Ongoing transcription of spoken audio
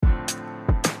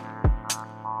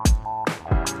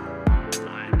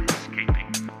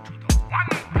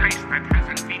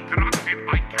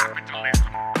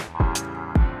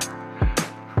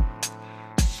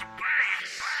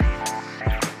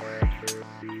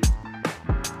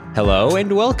Hello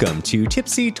and welcome to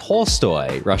Tipsy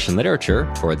Tolstoy, Russian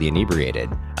Literature for the Inebriated.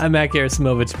 I'm Matt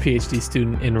Gerasimovich, PhD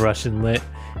student in Russian Lit.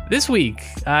 This week,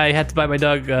 I had to buy my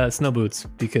dog snow boots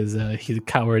because he's a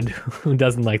coward who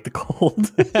doesn't like the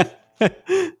cold.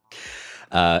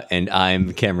 And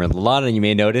I'm Cameron Lalana, and you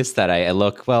may notice that I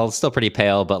look, well, still pretty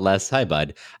pale, but less, hi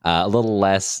bud, a little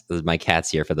less. My cat's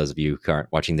here for those of you who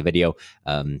aren't watching the video.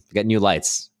 We've got new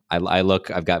lights.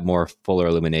 I've got more fuller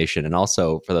illumination, and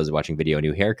also for those watching video, a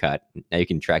new haircut. Now you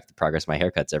can track the progress of my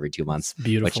haircuts every 2 months. It's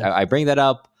beautiful. Which I bring that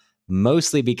up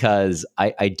mostly because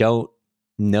I don't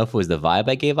know if it was the vibe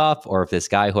I gave off or if this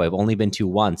guy who I've only been to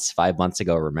once 5 months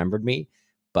ago remembered me.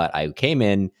 But I came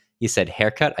in, he said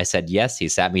haircut. I said yes. He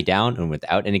sat me down and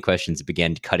without any questions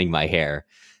began cutting my hair.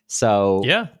 So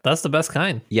yeah, that's the best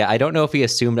kind. Yeah, I don't know if he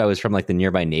assumed I was from like the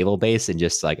nearby naval base and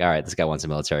just like, all right, this guy wants a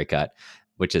military cut,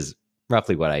 which is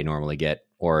roughly what I normally get,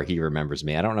 or he remembers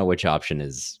me. I don't know which option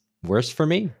is worse for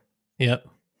me. Yep.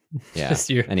 Yeah.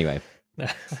 Anyway.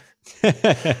 Not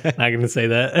gonna say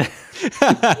that.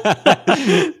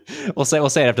 We'll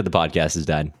say it after the podcast is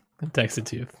done. I'll text it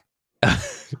to you.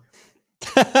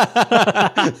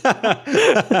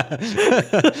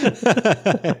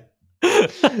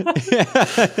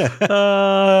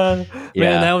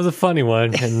 Man, that was a funny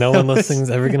one, and no one listening's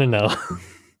ever gonna know.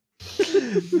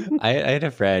 I had a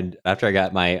friend, after I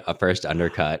got my first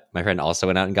undercut, my friend also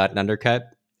went out and got an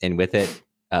undercut, and with it,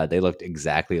 they looked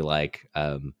exactly like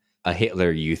a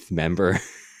Hitler Youth member.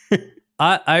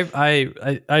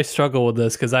 I struggle with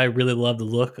this because I really love the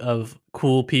look of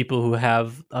cool people who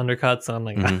have undercuts. I'm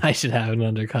like, I should have an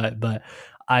undercut, but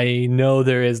I know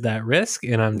there is that risk,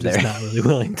 and I'm just not really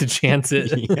willing to chance it.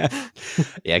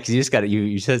 Yeah, because you just got to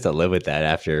you just have to live with that.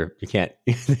 After you can't,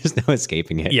 there's no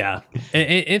escaping it. Yeah,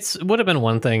 it's would have been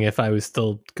one thing if I was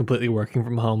still completely working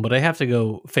from home, but I have to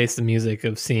go face the music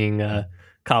of seeing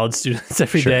college students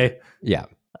every day. Yeah,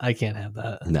 I can't have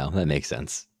that. No, that makes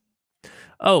sense.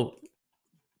 Oh,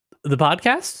 the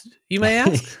podcast, you may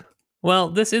ask? Well,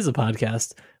 this is a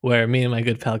podcast where me and my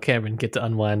good pal Cameron get to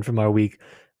unwind from our week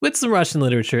with some Russian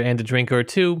literature and a drink or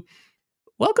two.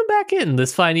 Welcome back in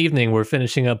this fine evening. We're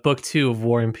finishing up book 2 of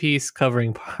War and Peace,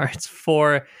 covering parts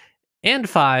 4 and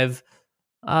 5.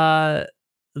 The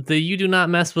You Do Not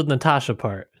Mess with Natasha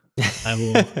part, I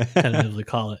will tentatively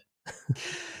call it.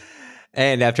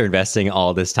 And after investing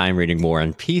all this time reading War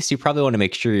and Peace, you probably want to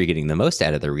make sure you're getting the most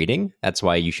out of the reading. That's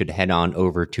why you should head on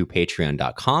over to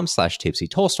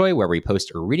patreon.com/tipsytolstoy, where we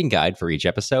post a reading guide for each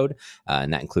episode.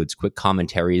 And that includes quick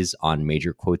commentaries on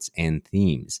major quotes and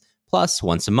themes. Plus,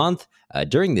 once a month,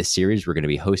 during this series, we're going to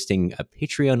be hosting a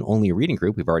Patreon-only reading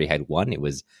group. We've already had one. It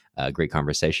was a great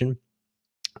conversation.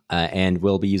 And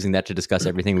we'll be using that to discuss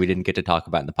everything we didn't get to talk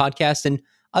about in the podcast and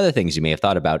other things you may have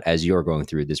thought about as you're going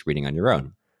through this reading on your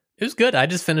own. It was good. I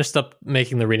just finished up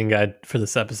making the reading guide for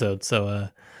this episode, so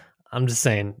I'm just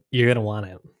saying you're gonna want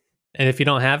it. And if you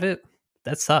don't have it,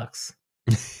 that sucks.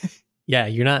 Yeah,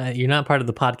 you're not part of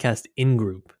the podcast in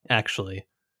group actually,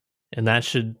 and that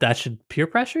should peer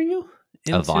pressure you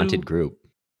into A vaunted group.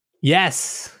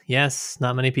 Yes.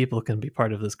 Not many people can be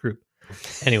part of this group.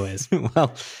 Anyways,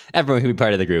 well, everyone can be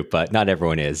part of the group, but not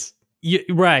everyone is.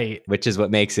 Right. Which is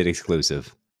what makes it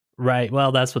exclusive. Right.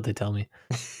 Well, that's what they tell me.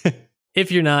 If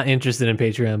you're not interested in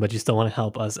Patreon, but you still want to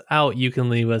help us out, you can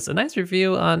leave us a nice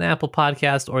review on Apple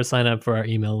Podcast or sign up for our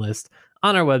email list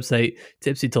on our website,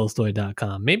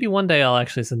 tipsytolstoy.com. Maybe one day I'll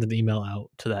actually send an email out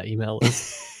to that email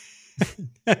list.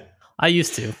 I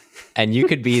used to. And you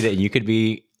could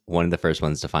be one of the first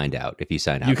ones to find out if you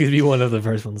sign up. You could be one of the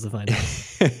first ones to find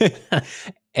out.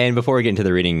 And before we get into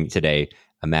the reading today,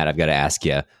 Matt, I've got to ask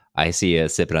you, I see you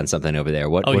sipping on something over there.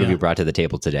 What have you brought to the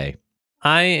table today?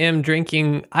 I am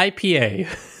drinking IPA,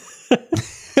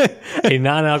 a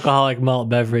non-alcoholic malt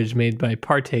beverage made by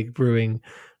Partake Brewing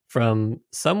from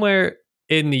somewhere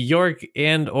in New York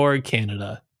and or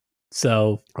Canada.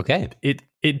 So okay,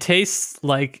 it tastes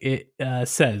like it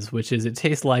says, which is it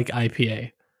tastes like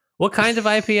IPA. What kind of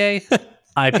IPA?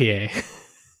 IPA.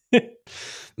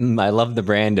 I love the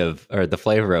the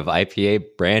flavor of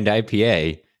IPA, brand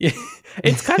IPA.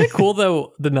 It's kind of cool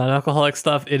though, the non-alcoholic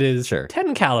stuff. It is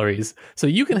 10 calories, so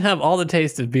you can have all the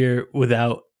taste of beer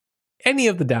without any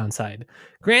of the downside.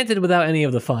 Granted, without any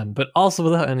of the fun, but also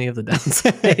without any of the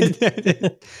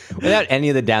downside. Without any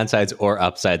of the downsides or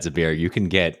upsides of beer, you can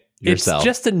get yourself. It's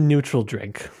just a neutral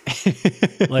drink.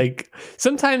 Like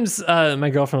sometimes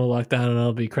my girlfriend will walk down and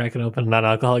I'll be cracking open a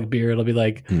non-alcoholic beer. It'll be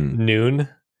like noon,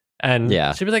 and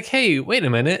she'll be like, "Hey, wait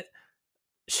a minute,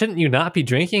 shouldn't you not be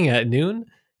drinking at noon?"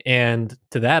 And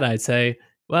to that, I'd say,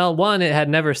 well, one, it had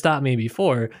never stopped me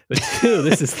before, but two,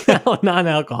 this is now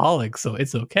non-alcoholic, so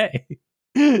it's okay.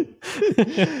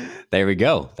 There we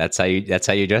go. That's how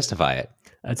you justify it.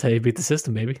 That's how you beat the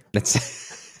system, baby.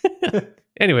 That's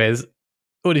Anyways,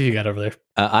 what have you got over there?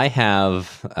 I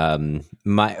have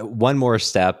my one more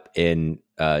step in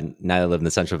now I live in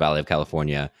the Central Valley of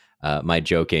California. My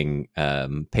joking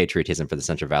patriotism for the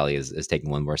Central Valley is taking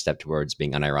one more step towards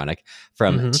being unironic.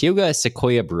 From Tioga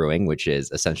Sequoia Brewing, which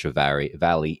is a Central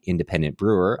Valley independent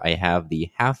brewer, I have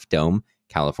the Half Dome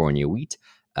California wheat.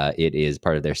 It is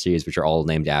part of their series, which are all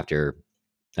named after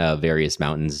various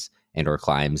mountains and or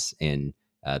climbs in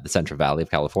the Central Valley of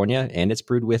California, and it's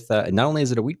brewed with not only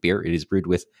is it a wheat beer, it is brewed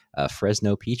with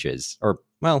Fresno peaches, or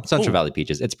Central Valley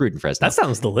peaches. It's brewed in Fresno. That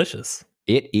sounds delicious.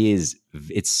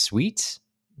 It's sweet,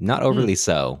 not overly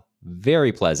so,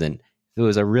 very pleasant. If it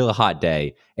was a real hot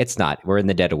day, it's not. We're in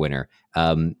the dead of winter.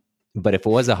 But if it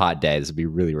was a hot day, this would be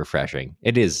really refreshing.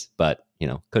 It is, but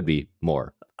could be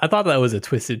more. I thought that was a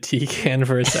Twisted Tea can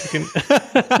for a second.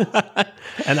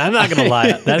 And I'm not going to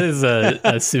lie, that is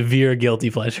a severe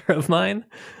guilty pleasure of mine.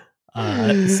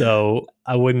 So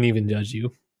I wouldn't even judge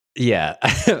you. Yeah.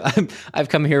 I've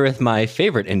come here with my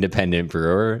favorite independent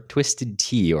brewer, Twisted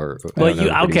Tea.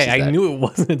 I knew it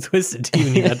wasn't a Twisted Tea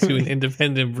when you got to an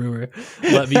independent brewer.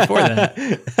 But before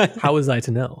that, how was I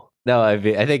to know? No,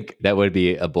 I think that would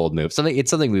be a bold move. It's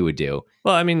something we would do.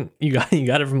 Well, I mean, you got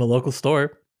it from a local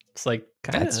store. It's like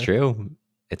That's true.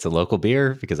 It's a local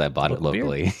beer because I bought it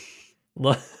locally.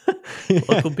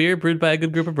 Local beer brewed by a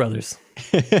good group of brothers.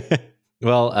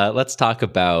 Well, let's talk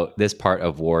about this part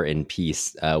of War and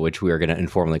Peace, which we are going to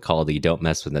informally call the "Don't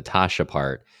Mess with Natasha"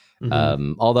 part.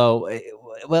 Although,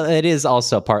 it is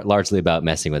also a part largely about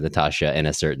messing with Natasha in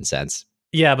a certain sense.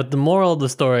 Yeah, but the moral of the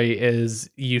story is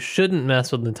you shouldn't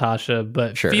mess with Natasha,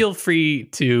 but feel free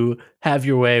to have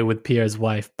your way with Pierre's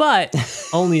wife, but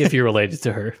only if you're related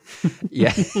to her.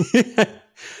 Yeah.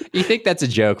 You think that's a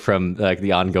joke from like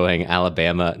the ongoing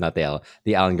Alabama, not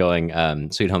the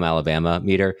ongoing Sweet Home Alabama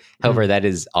meter. However, that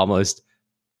is almost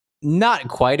not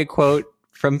quite a quote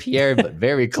from Pierre, but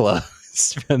very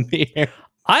close from Pierre.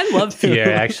 I love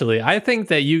Pierre, actually. I think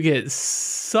that you get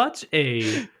such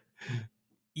a...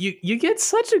 You get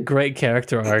such a great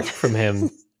character arc from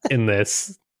him in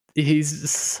this.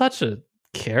 He's such a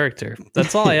character.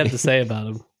 That's all I have to say about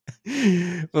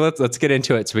him. Well, let's get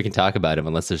into it so we can talk about him,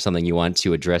 unless there's something you want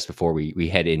to address before we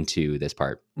head into this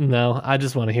part. No, I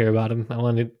just want to hear about him. I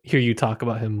want to hear you talk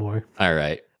about him more. All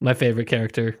right. My favorite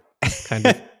character, kind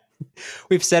of.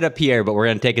 We've set up Pierre, but we're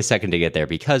going to take a second to get there,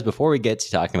 because before we get to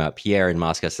talking about Pierre in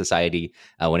Moscow society,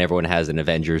 when everyone has an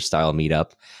Avengers-style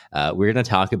meetup, we're going to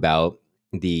talk about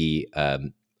the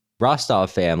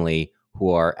Rostov family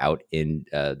who are out in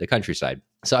the countryside.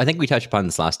 So I think we touched upon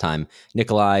this last time.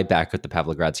 Nikolai, back at the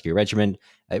Pavlogradsky Regiment,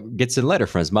 gets a letter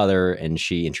from his mother, and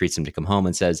she entreats him to come home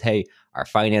and says, hey, our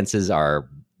finances are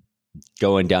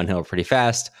going downhill pretty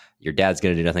fast. Your dad's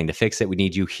going to do nothing to fix it. We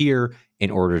need you here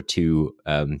in order to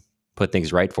put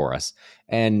things right for us.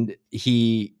 And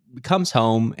he comes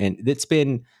home, and it's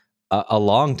been a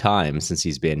long time since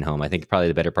he's been home. I think probably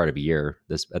the better part of a year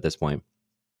at this point.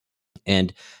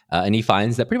 And he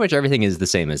finds that pretty much everything is the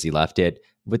same as he left it,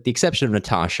 with the exception of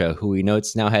Natasha, who he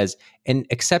notes now has an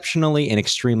exceptionally and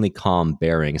extremely calm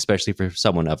bearing, especially for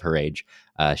someone of her age.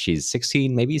 She's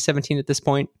 16, maybe 17 at this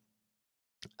point.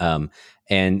 And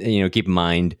keep in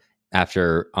mind,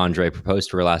 after Andre proposed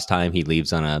to her last time, he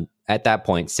leaves on at that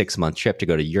point, 6-month trip to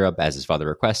go to Europe as his father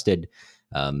requested.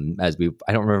 I don't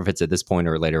remember if it's at this point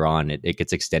or later on, it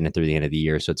gets extended through the end of the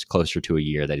year. So it's closer to a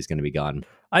year that he's going to be gone.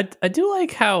 I do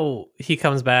like how he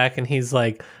comes back and he's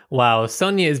like, wow,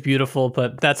 Sonia is beautiful,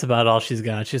 but that's about all she's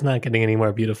got. She's not getting any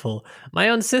more beautiful. My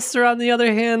own sister, on the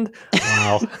other hand,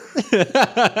 wow.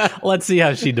 Let's see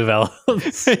how she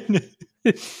develops.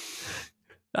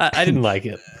 I didn't like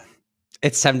it.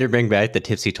 It's time to bring back the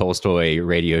Tipsy Tolstoy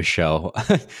radio show.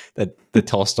 the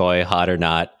Tolstoy, hot or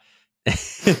not.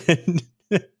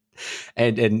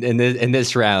 And in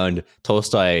this round,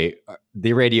 Tolstoy,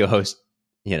 the radio host,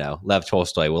 Lev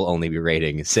Tolstoy, will only be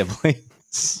rating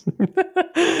siblings.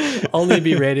 Only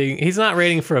be rating. He's not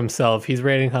rating for himself. He's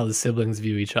rating how the siblings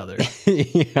view each other.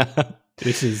 Yeah.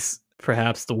 Which is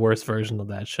perhaps the worst version of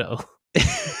that show.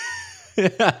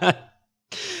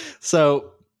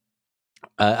 So,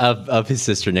 of his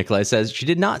sister, Nikolai says she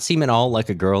did not seem at all like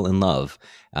a girl in love,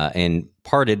 and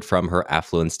parted from her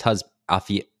affluenced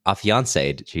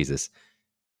affianced. Jesus.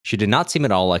 She did not seem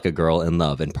at all like a girl in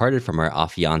love, and parted from her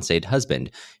affianced husband.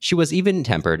 She was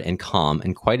even-tempered and calm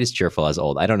and quite as cheerful as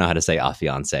old. I don't know how to say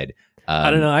affianced.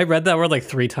 I don't know. I read that word like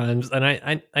 3 times, and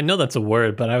I know that's a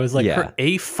word, but I was like, her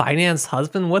a finance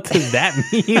husband? What does that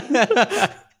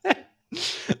mean?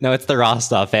 No, it's the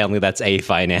Rostov family. That's A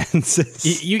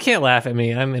finances. You can't laugh at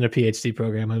me. I'm in a PhD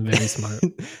program. I'm very smart.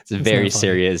 It's very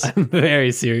serious. I'm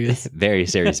very serious. Very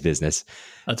serious business.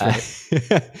 That's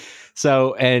right.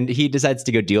 So, and he decides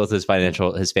to go deal with his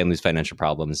family's financial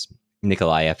problems.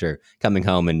 Nikolai, after coming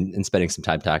home and spending some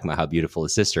time talking about how beautiful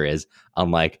his sister is,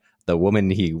 unlike the woman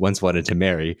he once wanted to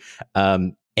marry.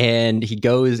 And he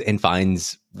goes and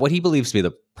finds what he believes to be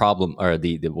the problem, or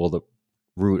the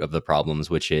root of the problems,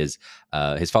 which is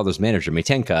his father's manager,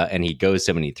 Mitenka, and he goes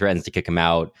to him and he threatens to kick him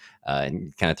out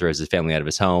and kind of throws his family out of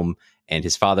his home. And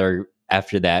his father,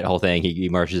 after that whole thing, he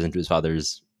marches into his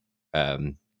father's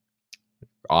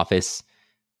office.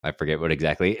 I forget what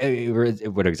exactly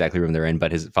room they're in,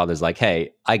 but his father's like,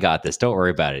 "Hey, I got this. Don't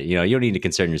worry about it. You don't need to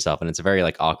concern yourself." And it's a very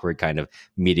like awkward kind of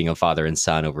meeting of father and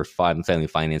son over family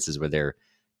finances, where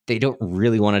they don't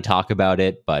really want to talk about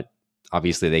it, but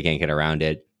obviously they can't get around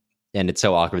it. And it's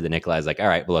so awkward that Nikolai's like, "All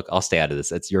right, well, look, I'll stay out of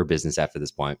this. It's your business after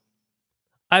this point.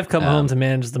 I've come home to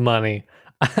manage the money.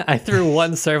 I threw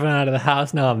one servant out of the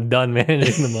house. Now I'm done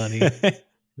managing the money."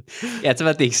 Yeah, it's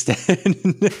about the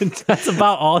extent. That's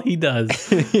about all he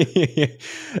does.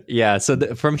 Yeah,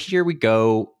 so from here we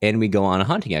go on a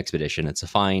hunting expedition. It's a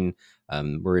fine,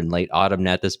 we're in late autumn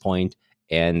at this point,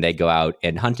 and they go out,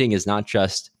 and hunting is not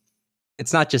just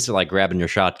like grabbing your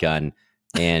shotgun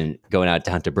and going out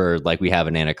to hunt a bird like we have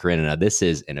in Anna Karenina. This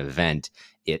is an event.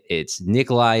 It's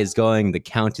Nikolai is going, the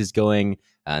Count is going,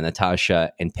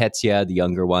 Natasha and Petya, the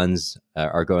younger ones,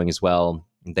 are going as well.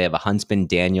 They have a huntsman,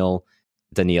 Daniel,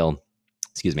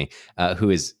 who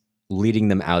is leading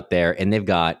them out there, and they've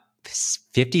got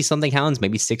 50 something hounds,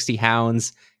 maybe 60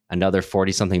 hounds, another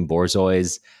 40 something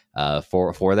borzois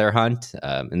for their hunt.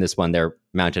 In this one, they're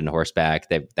mounted on horseback.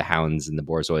 The hounds and the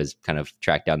borzois kind of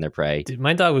track down their prey. Dude,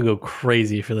 my dog would go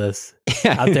crazy for this.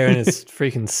 Out there in his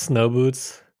freaking snow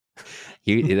boots.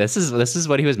 This is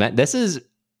what he was meant. This is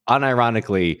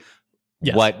unironically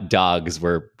what dogs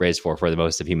were raised for the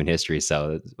most of human history.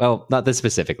 So, well, not this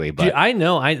specifically, but dude, I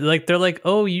know. They're like,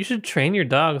 "Oh, you should train your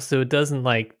dog so it doesn't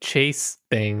like chase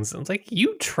things." I was like,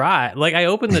 "You try." Like, I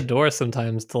open the door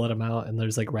sometimes to let them out, and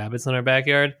there's like rabbits in our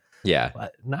backyard. Yeah,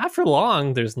 but not for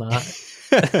long. There's not.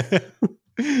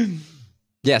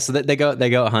 Yeah, so they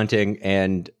go hunting,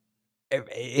 and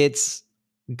it's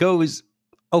goes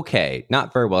okay,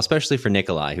 not very well, especially for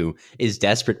Nikolai, who is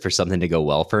desperate for something to go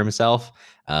well for himself,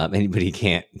 but he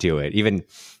can't do it.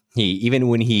 Even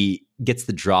when he gets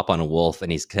the drop on a wolf and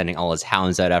he's sending all his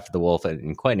hounds out after the wolf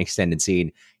in quite an extended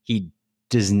scene, he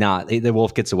does not. The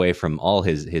wolf gets away from all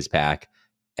his pack,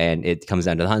 and it comes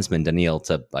down to the huntsman Daniil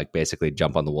to like basically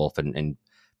jump on the wolf and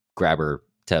grab her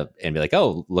and be like,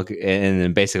 "Oh, look," and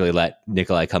then basically let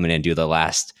Nikolai come in and do the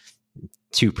last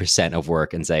 2% of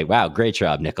work and say, "Wow, great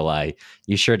job, Nikolai.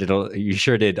 You sure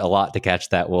did a lot to catch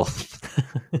that wolf."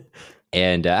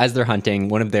 And as they're hunting,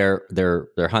 one of their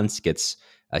hunts gets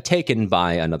taken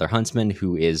by another huntsman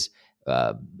who is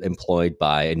employed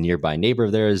by a nearby neighbor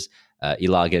of theirs,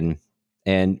 Ilagin.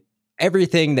 And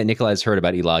everything that Nikolai's heard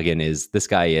about Ilagin is this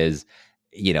guy is,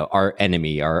 our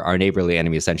enemy, our neighborly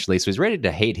enemy, essentially. So he's ready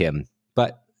to hate him.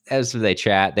 But as they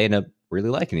chat, they end up really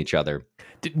liking each other.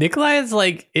 Nikolai is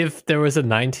like if there was a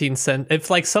 19th century, if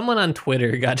like someone on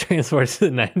Twitter got transported to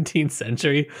the 19th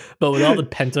century, but with all the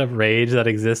pent up rage that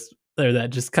exists there, that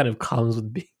just kind of comes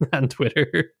with being on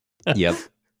Twitter. Yep.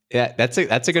 Yeah, that's a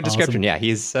good description. Awesome. Yeah,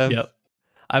 he's. Yep.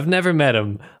 I've never met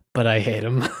him, but I hate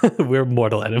him. We're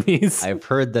mortal enemies. I've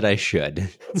heard that I should.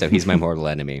 So he's my mortal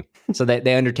enemy. So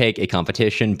they undertake a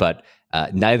competition, but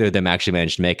neither of them actually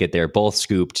managed to make it. They're both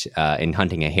scooped in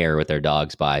hunting a hare with their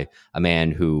dogs by a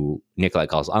man who Nikolai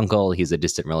calls uncle. He's a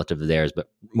distant relative of theirs, but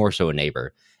more so a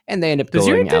neighbor. And they end up Does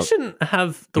going your out. edition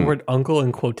have the word uncle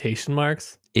in quotation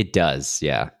marks? It does,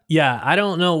 yeah. Yeah, I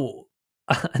don't know.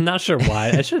 I'm not sure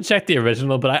why. I should check the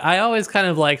original, but I always kind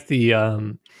of like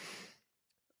the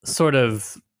sort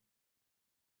of...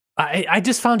 I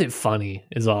just found it funny,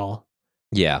 is all.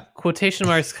 Yeah. Quotation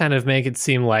marks kind of make it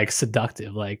seem like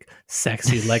seductive, like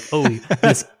sexy, like, oh,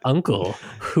 this uncle,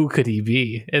 who could he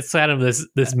be? It's kind of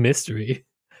this mystery,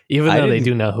 even though they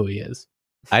do know who he is.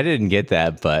 I didn't get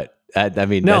that, but I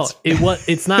mean, no,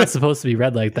 it's not supposed to be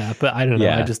read like that, but I don't know.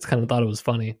 Yeah. I just kind of thought it was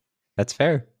funny. That's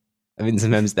fair. I mean,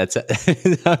 sometimes that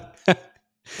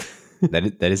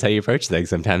is how you approach things.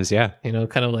 Sometimes, yeah.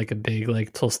 Kind of like a big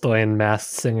like Tolstoyan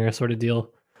masked singer sort of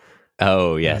deal.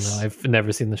 Oh, yes. I don't know, I've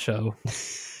never seen the show.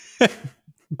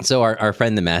 So our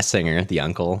friend, the masked singer, the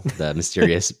uncle, the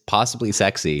mysterious, possibly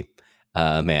sexy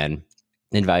man,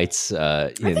 invites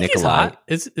Nikolai.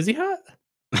 Is he hot?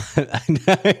 I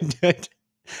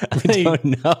don't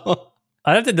know.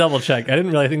 I'd have to double check. I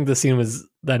didn't really think the scene was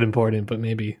that important, but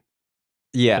maybe.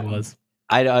 Yeah. it was.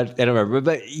 I don't remember,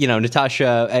 but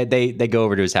Natasha, they go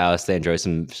over to his house. They enjoy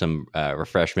some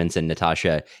refreshments, and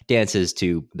Natasha dances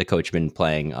to the coachman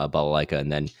playing balalaika,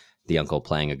 and then the uncle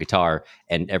playing a guitar,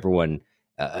 and everyone.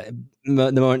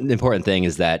 The more important thing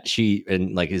is that she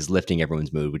is lifting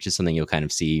everyone's mood, which is something you'll kind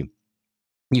of see.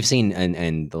 You've seen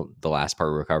and the last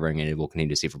part we're covering, and it will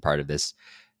continue to see for part of this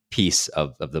piece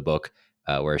of the book,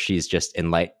 where she's just in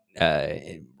light,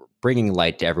 bringing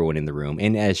light to everyone in the room.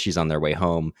 And as she's on their way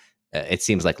home, it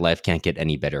seems like life can't get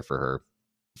any better for her.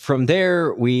 From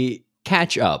there, we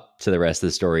catch up to the rest of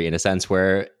the story in a sense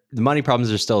where the money problems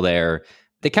are still there.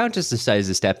 The Countess decides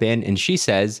to step in, and she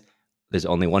says, "There's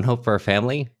only one hope for our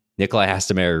family. Nikolai has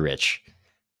to marry rich."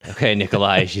 Okay,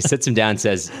 Nikolai. She sits him down and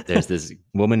says, "There's this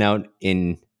woman out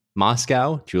in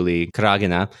Moscow, Julie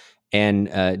Karagina,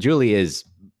 and Julie is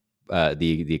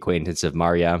the acquaintance of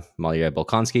Maria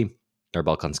Balkonsky or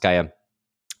Balkonskaya,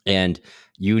 and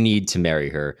you need to marry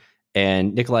her."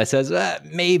 And Nikolai says,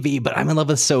 "Maybe, but I'm in love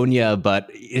with Sonia. But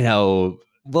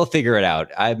we'll figure it out.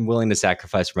 I'm willing to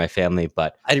sacrifice for my family,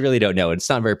 but I really don't know. It's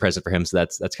not very present for him, so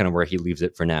that's kind of where he leaves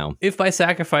it for now." If by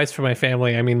sacrifice for my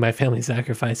family, I mean my family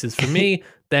sacrifices for me,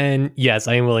 then yes,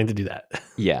 I am willing to do that.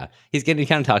 Yeah, he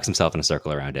kind of talks himself in a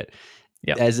circle around it.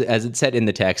 Yeah, as it said in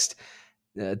the text,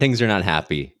 things are not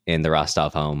happy in the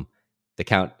Rostov home. The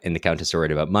Count and the Countess are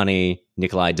worried about money.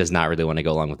 Nikolai does not really want to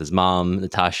go along with his mom.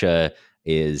 Natasha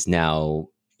is now,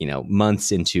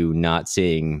 months into not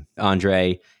seeing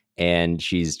Andre, and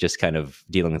she's just kind of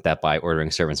dealing with that by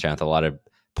ordering servants around with a lot of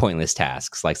pointless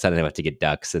tasks, like sending them out to get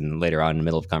ducks. And later on, in the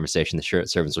middle of a conversation, the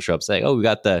servants will show up saying, "Oh, we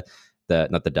got the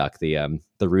not the duck, the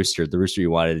rooster you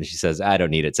wanted," and she says, "I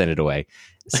don't need it, send it away."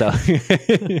 So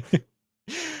a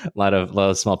lot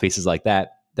of small pieces like that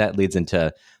leads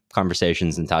into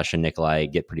conversations. And Tasha and Nikolai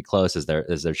get pretty close as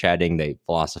they're chatting. They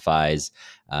philosophize,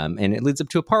 and it leads up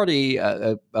to a party,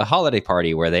 a holiday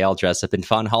party where they all dress up in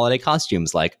fun holiday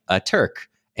costumes, like a Turk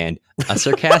and a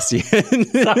Circassian.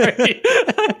 sorry.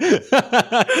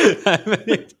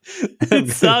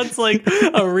 It sounds like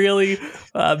a really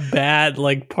bad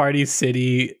Party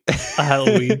City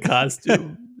Halloween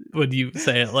costume when you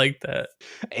say it like that.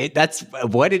 That's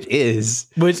what it is.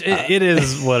 Which it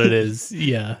is what it is.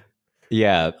 Yeah.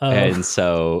 Yeah. And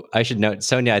so I should note,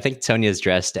 Sonia, I think Sonia is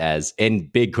dressed as, in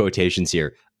big quotations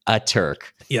here, a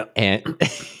Turk. Yeah. And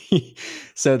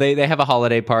so they have a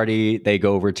holiday party. They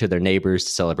go over to their neighbors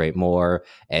to celebrate more.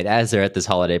 And as they're at this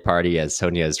holiday party, as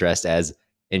Sonia is dressed as,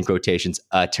 in quotations,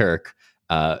 a Turk,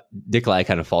 Nikolai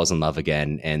kind of falls in love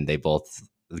again. And they both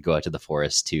go out to the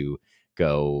forest to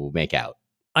go make out.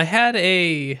 I had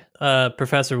a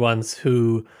professor once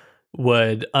who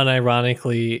would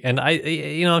unironically, and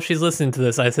if she's listening to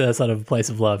this, I say that's out of a place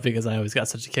of love because I always got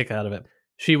such a kick out of it.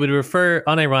 She would refer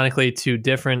unironically to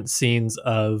different scenes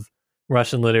of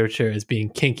Russian literature as being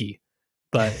kinky,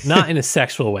 but not in a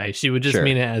sexual way. She would just Sure.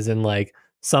 mean it as in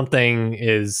something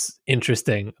is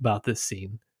interesting about this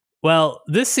scene. Well,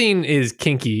 this scene is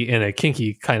kinky in a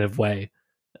kinky kind of way,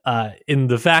 in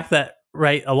the fact that,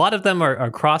 right, a lot of them are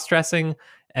cross-dressing,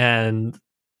 and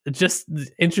just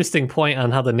interesting point on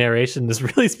how the narration is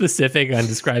really specific on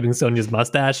describing Sonia's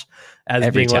mustache as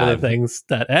Every being one of the time. things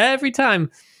that every time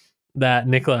that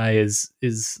Nikolai is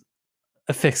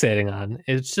fixating on.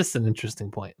 It's just an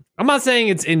interesting point. I'm not saying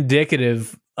it's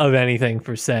indicative of anything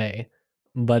per se,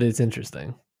 but it's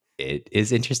interesting. It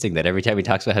is interesting that every time he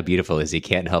talks about how beautiful it is, he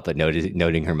can't help but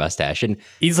noting her mustache. And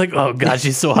He's like, "Oh God,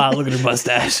 she's so hot. Look at her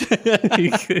mustache."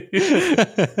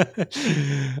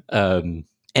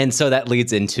 And so that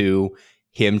leads into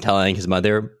him telling his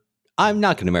mother, "I'm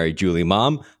not going to marry Julie,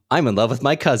 Mom. I'm in love with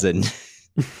my cousin."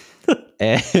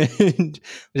 And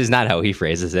which is not how he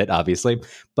phrases it, obviously.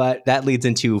 But that leads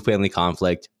into family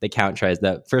conflict. The Count tries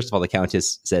that. First of all, the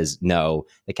Countess says no.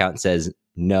 The Count says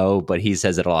no, but he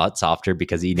says it a lot softer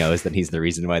because he knows that he's the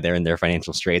reason why they're in their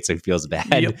financial straits. So he feels bad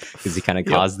because he kind of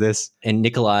caused this. And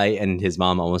Nikolai and his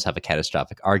mom almost have a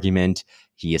catastrophic argument.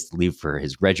 He has to leave for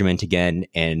his regiment again.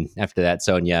 And after that,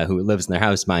 Sonia, who lives in their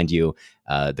house, mind you,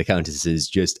 the Countess is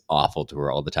just awful to her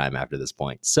all the time after this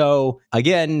point. So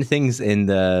again, things in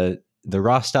the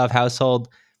Rostov household,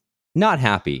 not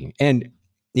happy. And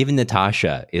even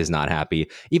Natasha is not happy,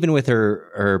 even with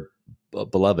her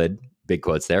beloved, big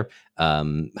quotes there,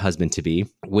 husband to be.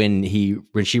 When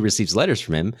she receives letters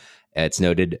from him, it's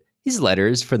noted these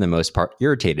letters, for the most part,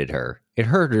 irritated her. It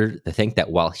hurt her to think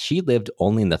that while she lived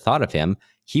only in the thought of him,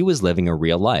 he was living a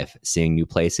real life, seeing new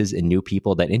places and new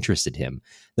people that interested him.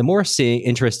 The more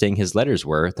interesting his letters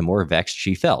were, the more vexed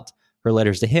she felt. Her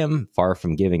letters to him, far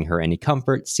from giving her any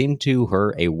comfort, seemed to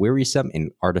her a wearisome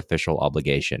and artificial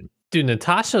obligation. Dude,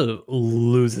 Natasha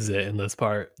loses it in this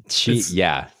part.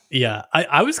 Yeah. Yeah,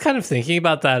 I was kind of thinking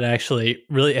about that, actually,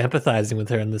 really empathizing with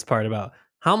her in this part about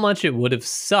how much it would have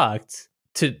sucked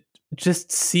to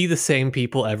just see the same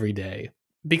people every day.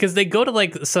 Because they go to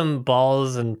like some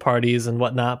balls and parties and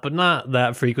whatnot, but not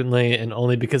that frequently, and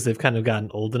only because they've kind of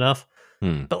gotten old enough.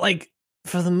 But like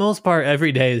for the most part,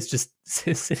 every day is just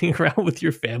sitting around with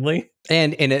your family.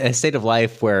 And in a state of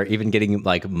life where even getting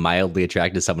like mildly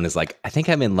attracted to someone is like, I think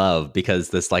I'm in love because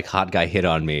this like hot guy hit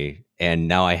on me and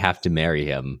now I have to marry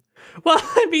him. Well,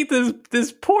 I mean,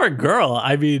 this poor girl.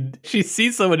 I mean, she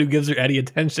sees someone who gives her any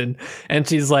attention, and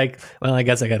she's like, "Well, I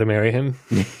guess I got to marry him."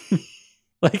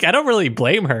 Like, I don't really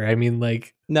blame her. I mean,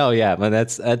 like, no, yeah, but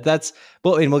that's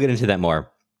well, and we'll get into that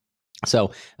more.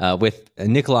 So, with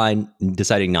Nikolai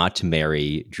deciding not to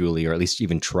marry Julie, or at least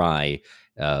even try,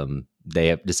 they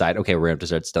have decided, okay, we're going to have to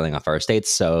start selling off our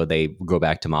estates. So they go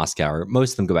back to Moscow, or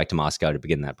most of them go back to Moscow to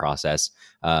begin that process.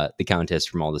 The Countess,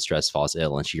 from all the stress, falls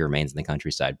ill, and she remains in the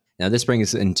countryside. Now, this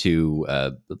brings us into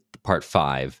part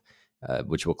 5,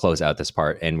 which will close out this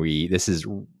part. And this is,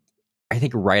 I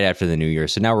think, right after the New Year.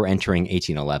 So now we're entering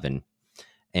 1811.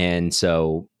 And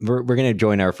so we're going to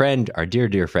join our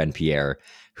dear friend, Pierre,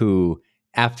 who,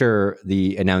 after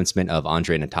the announcement of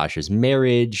Andrei and Natasha's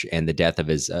marriage and the death of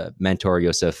his mentor,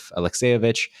 Yosef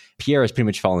Alexeyevich, Pierre has pretty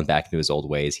much fallen back into his old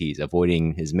ways. He's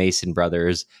avoiding his Mason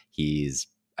brothers. He's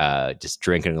just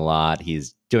drinking a lot.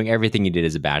 He's doing everything he did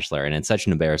as a bachelor. And it's such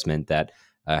an embarrassment that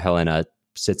Helena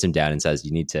sits him down and says,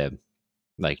 you need to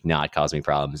like not cause me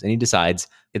problems. And he decides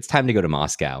it's time to go to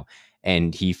Moscow.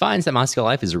 And he finds that Moscow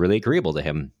life is really agreeable to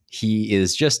him.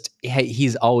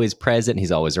 He's always present.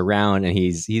 He's always around, and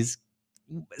he's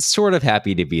sort of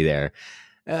happy to be there.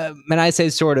 And I say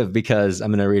sort of because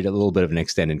I'm going to read a little bit of an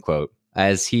extended quote.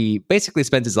 As he basically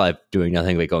spends his life doing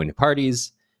nothing but going to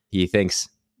parties, he thinks,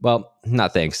 well,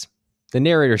 not thinks. The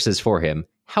narrator says for him,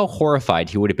 how horrified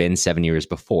he would have been 7 years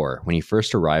before when he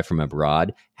first arrived from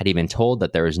abroad had he been told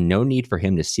that there was no need for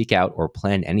him to seek out or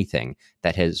plan anything,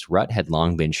 that his rut had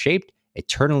long been shaped,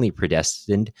 eternally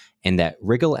predestined, and that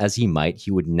wriggle as he might,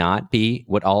 he would not be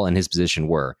what all in his position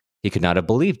were. He could not have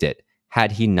believed it,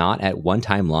 had he not at one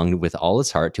time longed with all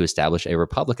his heart to establish a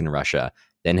republic in Russia,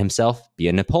 then himself be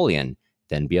a Napoleon,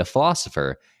 then be a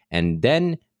philosopher, and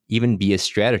then even be a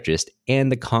strategist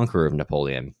and the conqueror of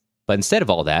Napoleon. But instead of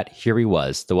all that, here he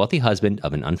was, the wealthy husband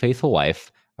of an unfaithful wife,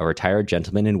 a retired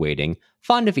gentleman in waiting,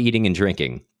 fond of eating and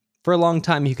drinking. For a long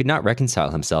time, he could not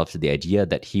reconcile himself to the idea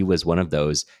that he was one of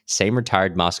those same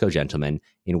retired Moscow gentlemen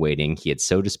in waiting he had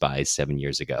so despised 7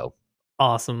 years ago.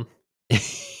 Awesome.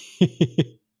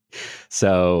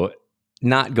 So,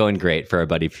 not going great for our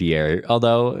buddy Pierre,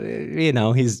 although,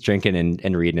 he's drinking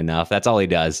and reading enough. That's all he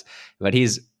does. But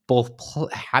he's both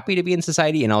happy to be in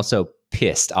society and also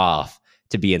pissed off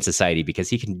to be in society because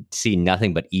he can see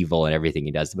nothing but evil in everything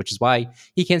he does, which is why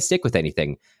he can't stick with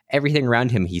anything. Everything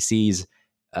around him, he sees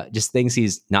just things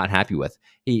he's not happy with.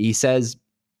 He says,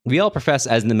 we all profess,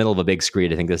 as in the middle of a big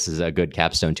screed, I think this is a good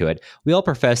capstone to it, we all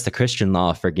profess the Christian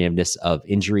law of forgiveness of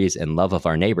injuries and love of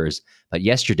our neighbors, but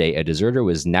yesterday a deserter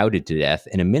was knouted to death,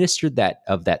 and a minister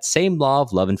of that same law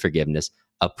of love and forgiveness,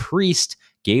 a priest,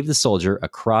 gave the soldier a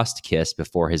crossed kiss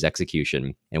before his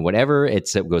execution. And whatever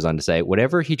it goes on to say,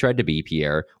 whatever he tried to be,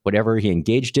 Pierre, whatever he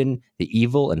engaged in, the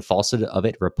evil and falsehood of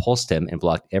it repulsed him and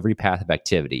blocked every path of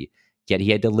activity. Yet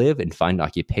he had to live and find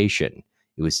occupation.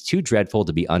 It was too dreadful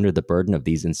to be under the burden of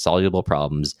these insoluble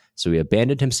problems, so he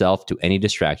abandoned himself to any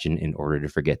distraction in order to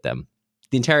forget them.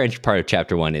 The entire part of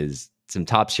chapter 1 is some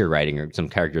top-tier writing or some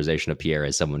characterization of Pierre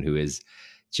as someone who is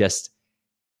just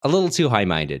a little too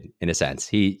high-minded, in a sense.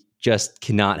 He just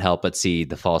cannot help but see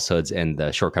the falsehoods and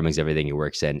the shortcomings of everything he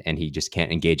works in, and he just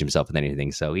can't engage himself with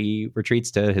anything. So he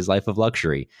retreats to his life of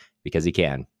luxury because he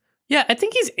can. Yeah, I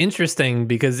think he's interesting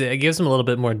because it gives him a little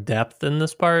bit more depth in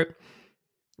this part,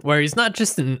 where he's not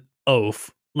just an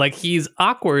oaf. Like, he's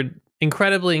awkward,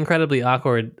 incredibly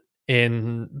awkward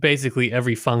in basically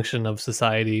every function of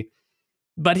society,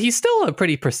 but he's still a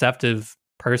pretty perceptive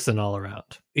person all around.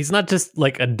 He's not just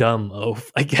like a dumb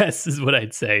oaf, I guess is what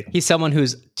I'd say. He's someone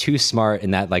who's too smart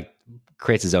and that like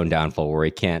creates his own downfall where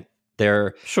he can't.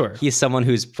 Sure. He's someone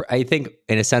who's, I think,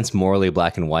 in a sense, morally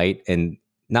black and white, and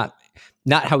not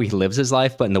how he lives his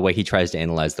life, but in the way he tries to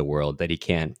analyze the world, that he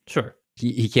can't. Sure.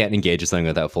 He can't engage with something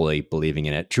without fully believing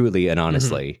in it, truly and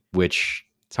honestly, which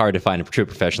it's hard to find a true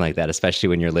profession like that, especially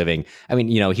when you're living. I mean,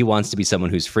 he wants to be someone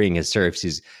who's freeing his serfs.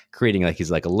 He's creating he's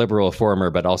like a liberal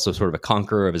reformer, but also sort of a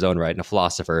conqueror of his own right and a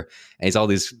philosopher. And he's all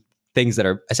these things that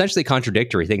are essentially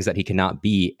contradictory, things that he cannot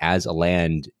be as a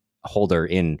land holder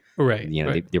in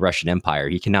the Russian Empire.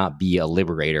 He cannot be a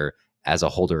liberator as a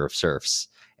holder of serfs.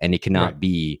 and he cannot Right.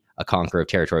 be a conqueror of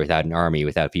territory without an army,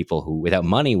 without people who, without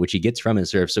money, which he gets from his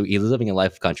serfs. So he's living a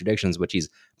life of contradictions, which he's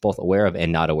both aware of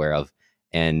and not aware of.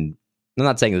 And I'm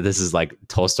not saying that this is like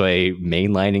Tolstoy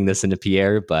mainlining this into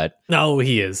Pierre, but No,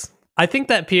 he is. I think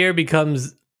that Pierre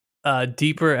becomes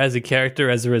deeper as a character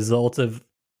as a result of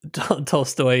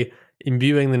Tolstoy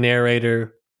imbuing the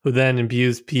narrator, who then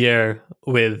imbues Pierre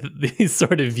with these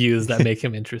sort of views that make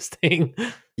him interesting.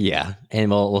 yeah, and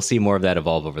we'll see more of that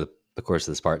evolve over the course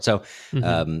of this part. So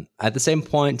Mhm. at the same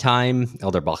point in time,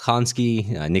 Elder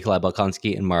Balkansky, Nikolai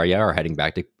Balkansky, and Maria are heading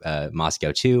back to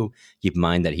Moscow too. Keep in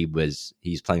mind that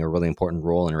he's playing a really important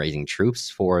role in raising troops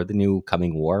for the new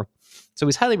coming war. So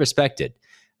he's highly respected.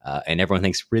 And everyone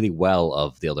thinks really well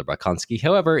of the Elder Balkansky.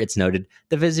 However, it's noted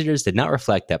the visitors did not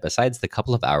reflect that besides the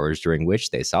couple of hours during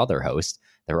which they saw their host,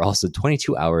 there were also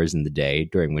 22 hours in the day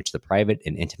during which the private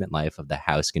and intimate life of the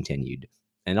house continued.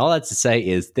 And all that's to say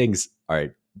is things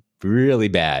are really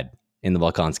bad in the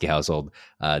Balkansky household.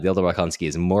 The Elder Balkansky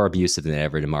is more abusive than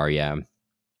ever to Maria.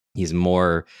 He's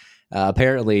more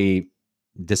apparently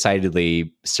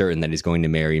decidedly certain that he's going to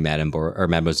marry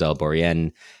Mademoiselle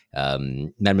Bourienne.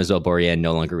 Mademoiselle Bourienne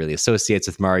no longer really associates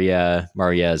with Maria.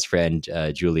 Maria's friend,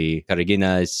 Julie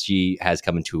Karagina, she has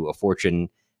come into a fortune.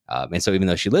 And so even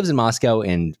though she lives in Moscow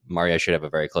and Maria should have a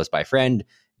very close by friend,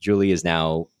 Julie is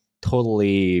now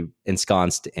totally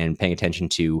ensconced and paying attention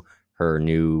to her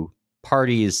new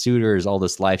parties, suitors, all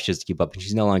this life she has to keep up. And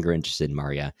she's no longer interested in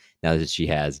Maria now that she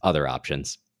has other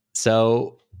options.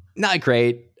 So not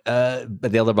great. But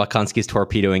the Elder Balkansky is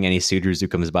torpedoing any suitors who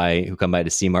come by to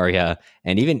see Maria,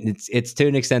 and even it's to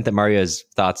an extent that Maria's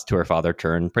thoughts to her father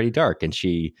turn pretty dark, and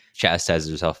she chastises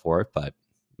herself for it, but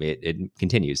it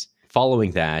continues.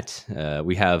 Following that,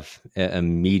 we have a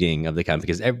meeting of the count,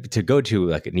 because to go to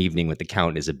like an evening with the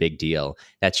count is a big deal.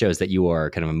 That shows that you are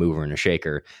kind of a mover and a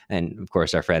shaker. And of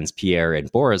course, our friends Pierre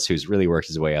and Boris, who's really worked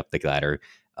his way up the ladder,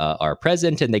 are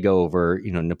present, and they go over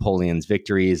Napoleon's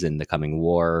victories and the coming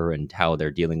war and how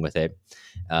they're dealing with it.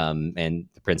 And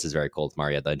the prince is very cold to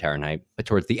Maria the entire night. But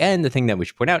towards the end, the thing that we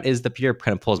should point out is that Peter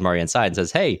kind of pulls Maria inside and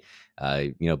says, "Hey,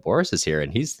 Boris is here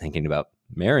and he's thinking about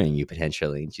marrying you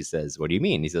potentially." And she says, "What do you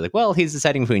mean?" He says, like, "Well, he's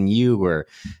deciding between you or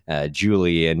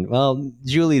Julie. And well,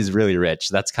 Julie's really rich.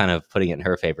 That's kind of putting it in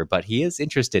her favor, but he is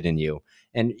interested in you.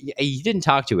 And he didn't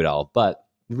talk to you at all, but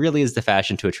really is the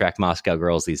fashion to attract Moscow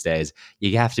girls these days.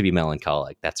 You have to be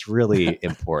melancholic. That's really I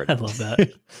important." love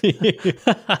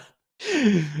that.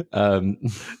 um,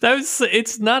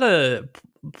 It's not a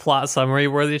plot summary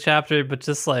worthy chapter, but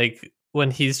just like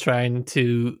when he's trying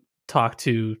to talk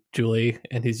to Julie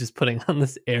and he's just putting on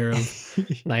this air of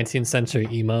 19th century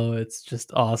emo. It's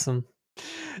just awesome.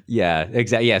 yeah,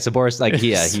 exactly. Yeah, so Boris, like,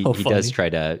 yeah, It's he so he does funny. try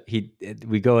to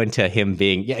we go into him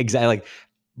being, yeah, exactly, like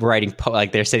writing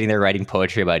like they're sitting there writing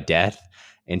poetry about death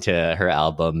into her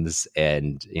albums,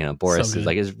 and So Boris good.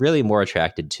 is really more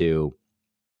attracted to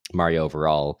Mario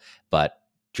overall, but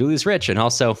Julie's rich, and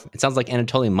also it sounds like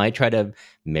Anatoly might try to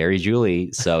marry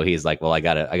Julie. So he's like, "Well, I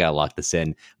gotta lock this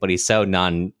in." But he's so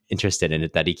non-interested in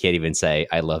it that he can't even say,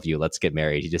 "I love you. Let's get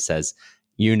married." He just says,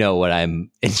 "You know what I'm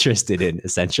interested in,"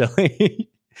 essentially.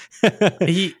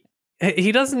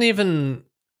 He doesn't even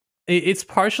it's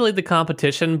partially the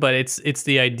competition, but it's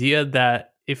the idea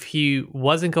that if he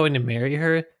wasn't going to marry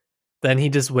her, then he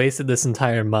just wasted this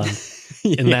entire month.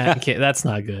 And Yeah, that's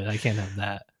not good. I can't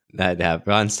have that.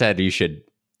 Ron said you should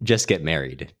just get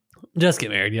married. Just get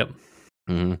married. Yep.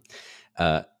 Mhm.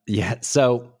 Yeah.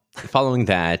 So following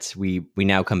that, we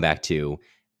now come back to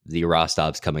the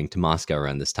Rostovs coming to Moscow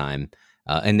around this time,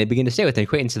 and they begin to stay with an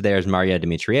acquaintance of theirs, Maria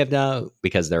Dmitrievna,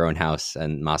 because their own house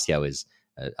in Moscow is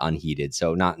unheated,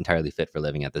 so not entirely fit for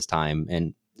living at this time.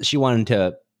 And she wanted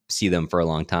to see them for a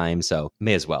long time, so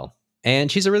may as well.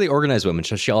 And she's a really organized woman,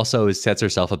 so she also sets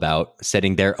herself about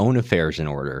setting their own affairs in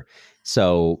order.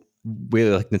 So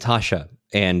with like Natasha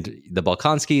and the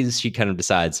Balkanskis, she kind of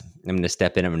decides, "I'm going to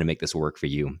step in. I'm going to make this work for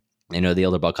you. I know the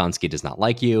elder Balkansky does not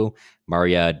like you.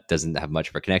 Maria doesn't have much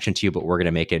of a connection to you, but we're going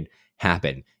to make it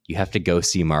happen. You have to go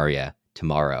see Maria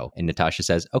tomorrow." And Natasha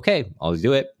says, "Okay, I'll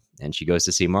do it." And she goes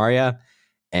to see Maria,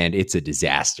 and it's a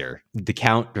disaster. The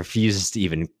Count refuses to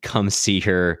even come see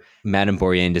her. Madame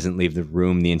Bourienne doesn't leave the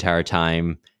room the entire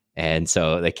time. And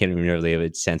so they can't even really have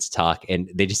a sense to talk. And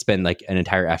they just spend like an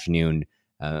entire afternoon,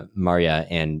 Maria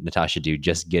and Natasha do,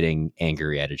 just getting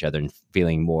angry at each other and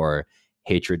feeling more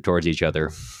hatred towards each other,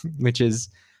 which is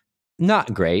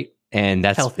not great. And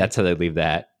Healthy. that's how they leave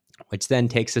that, which then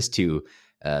takes us to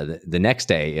the next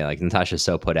day. Like Natasha's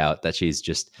so put out that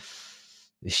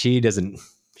she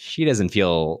doesn't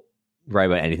feel write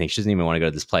about anything. She doesn't even want to go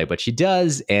to this play, but she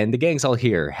does. And the gang's all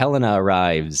here. Helena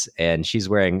arrives, and she's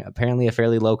wearing apparently a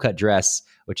fairly low cut dress,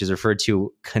 which is referred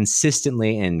to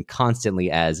consistently and constantly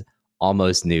as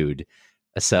almost nude.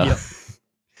 So, Yep.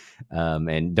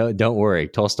 and don't worry,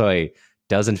 Tolstoy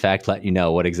does in fact let you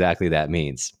know what exactly that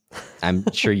means. I'm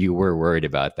sure you were worried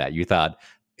about that. You thought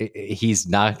he's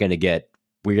not going to get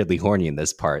weirdly horny in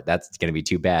this part. That's going to be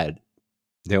too bad.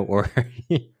 Don't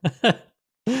worry.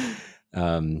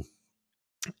 And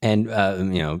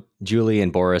Julie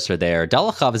and Boris are there.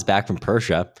 Dolokhov is back from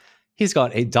Persia. He's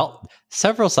got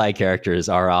several side characters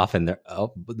are off in their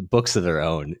books of their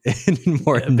own.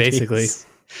 Basically.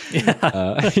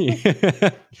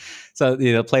 Yeah. So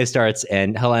the play starts,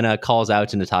 and Helena calls out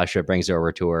to Natasha, brings her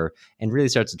over to her, and really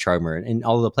starts to charm her. And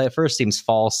although the play at first seems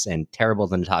false and terrible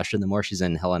to Natasha, the more she's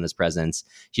in Helena's presence,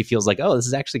 she feels like, oh, this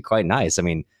is actually quite nice. I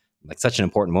mean, like such an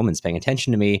important woman's paying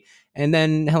attention to me. And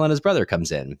then Helena's brother comes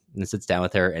in and sits down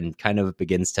with her and kind of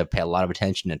begins to pay a lot of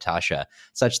attention to Natasha,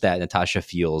 such that Natasha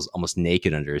feels almost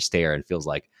naked under his stare and feels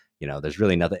like, there's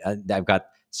really nothing. I've got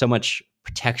so much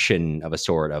protection of a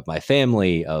sort of my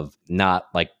family, of not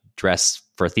like dress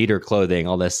for theater clothing,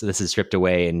 all this is stripped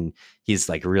away, and he's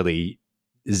like really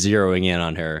zeroing in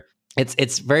on her.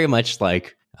 It's very much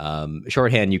like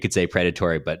shorthand, you could say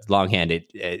predatory, but longhand,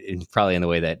 it probably in the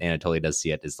way that Anatoly does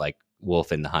see it is like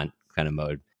wolf in the hunt kind of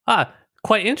mode.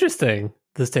 Quite interesting.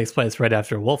 This takes place right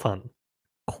after Wolf Hunt.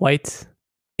 Quite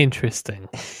interesting.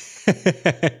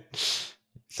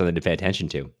 Something to pay attention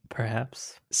to,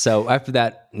 perhaps. So after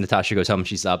that, Natasha goes home.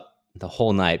 She's up the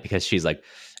whole night because she's like,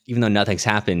 even though nothing's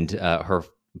happened, her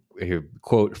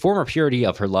quote, former purity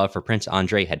of her love for Prince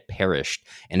Andrei had perished.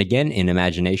 And again, in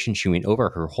imagination, she went over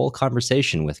her whole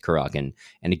conversation with Kurakin.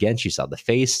 And again, she saw the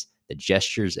face, the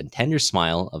gestures, and tender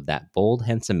smile of that bold,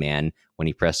 handsome man when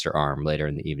he pressed her arm later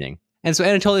in the evening. And so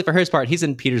Anatoly, for his part, he's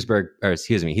in Petersburg, or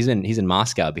excuse me, he's in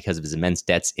Moscow because of his immense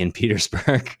debts in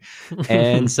Petersburg.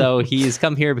 And so he's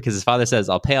come here because his father says,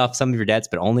 I'll pay off some of your debts,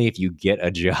 but only if you get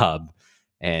a job.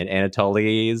 And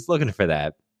Anatoly is looking for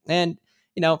that. And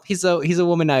he's a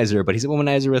womanizer, but he's a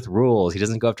womanizer with rules. He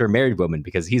doesn't go after a married woman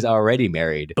because he's already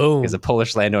married. Boom. Because a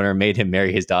Polish landowner made him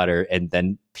marry his daughter, and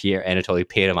then Anatoly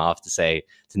paid him off to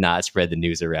not spread the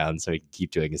news around so he can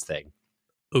keep doing his thing.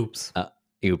 Oops.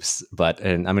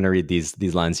 And I'm going to read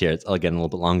these lines here. It's again a little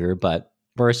bit longer, but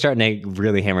we're starting to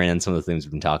really hammer in some of the things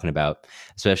we've been talking about,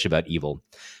 especially about evil.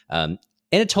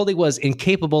 Anatoly was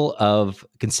incapable of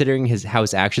considering how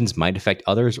his actions might affect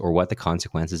others or what the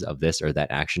consequences of this or that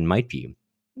action might be.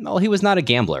 Well, he was not a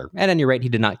gambler. At any rate, he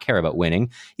did not care about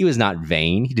winning. He was not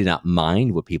vain. He did not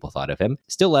mind what people thought of him.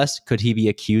 Still less could he be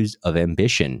accused of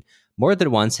ambition. More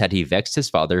than once had he vexed his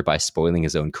father by spoiling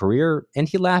his own career, and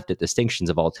he laughed at distinctions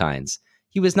of all kinds.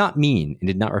 He was not mean and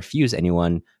did not refuse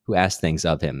anyone who asked things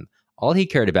of him. All he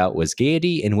cared about was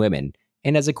gaiety and women,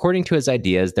 and as according to his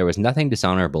ideas, there was nothing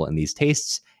dishonorable in these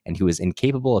tastes, and he was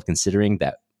incapable of considering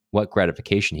that what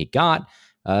gratification he got,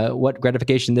 what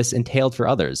gratification this entailed for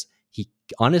others. He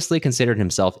honestly considered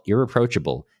himself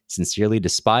irreproachable, sincerely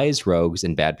despised rogues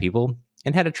and bad people,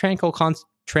 and had a tranquil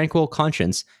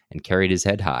conscience and carried his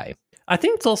head high. I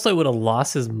think Tolstoy would have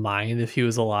lost his mind if he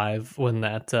was alive when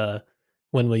that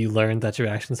when you learned that your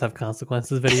actions have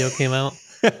consequences video came out.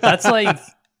 That's like,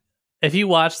 if you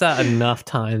watch that enough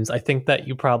times, I think that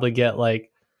you probably get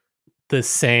like the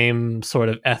same sort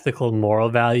of ethical moral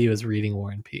value as reading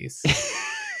War and Peace.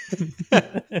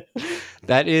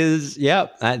 That is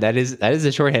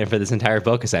a shorthand for this entire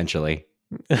book, essentially.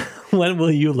 When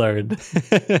will you learn?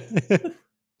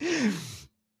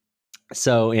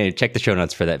 So check the show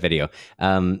notes for that video.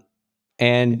 And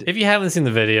if you haven't seen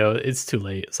the video, it's too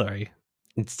late. Sorry.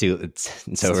 It's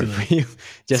over for you.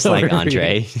 Just like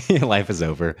Andrei, life is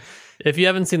over. If you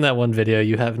haven't seen that one video,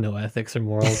 you have no ethics or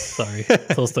morals. Sorry,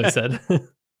 Tolstoy said.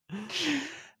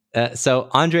 So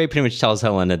Andrei pretty much tells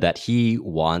Helena that he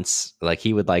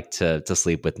would like to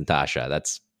sleep with Natasha.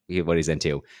 That's what he's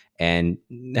into. And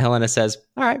Helena says,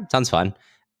 all right, sounds fun.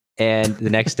 And the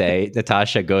next day,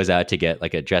 Natasha goes out to get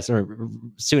like a dress, or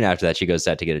soon after that, she goes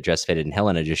out to get a dress fitted, and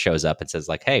Helena just shows up and says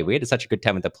like, hey, we had such a good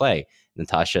time at the play.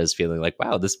 Natasha is feeling like,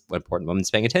 wow, this important woman's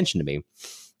paying attention to me.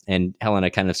 And Helena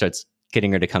kind of starts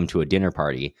getting her to come to a dinner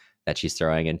party that she's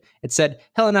throwing. And it said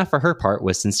Helena, for her part,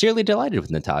 was sincerely delighted with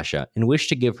Natasha and wished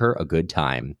to give her a good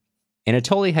time.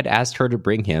 Anatoly had asked her to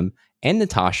bring him and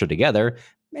Natasha together,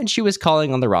 and she was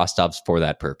calling on the Rostovs for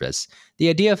that purpose. The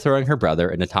idea of throwing her brother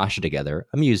and Natasha together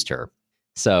amused her.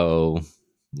 So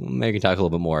maybe we can talk a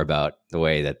little bit more about the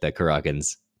way that the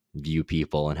Kurakins view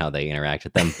people and how they interact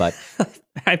with them. But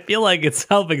I feel like it's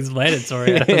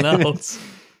self-explanatory. I don't know.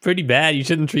 pretty bad. You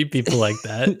shouldn't treat people like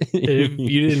that. If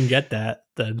you didn't get that,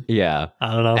 then Yeah.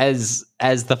 I don't know. As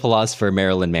the philosopher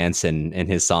Marilyn Manson in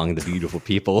his song The Beautiful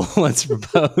People once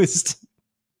proposed.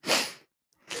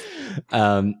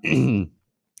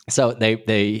 So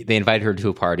they invite her to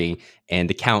a party, and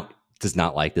the Count does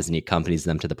not like this, and he accompanies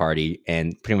them to the party.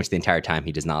 And pretty much the entire time,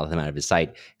 he does not let them out of his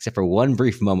sight, except for one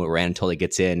brief moment where Anatoly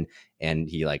gets in, and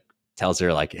he like tells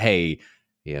her like, "Hey,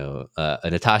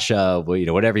 Natasha,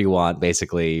 well, whatever you want,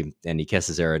 basically." And he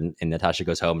kisses her, and Natasha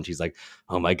goes home, and she's like,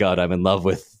 "Oh my God, I'm in love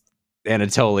with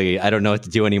Anatoly. I don't know what to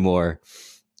do anymore."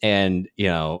 And,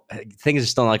 things are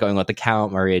still not going well with the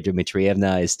Count. Maria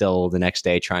Dmitrievna is still the next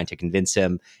day trying to convince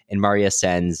him. And Maria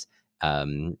sends,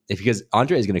 because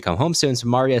Andrei is going to come home soon. So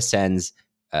Maria sends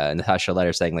Natasha a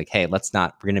letter saying like, "Hey, we're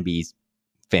going to be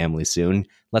family soon.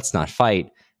 Let's not fight."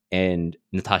 And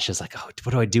Natasha's like, "Oh,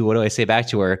 what do I do? What do I say back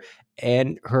to her?"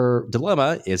 And her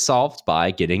dilemma is solved by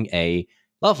getting a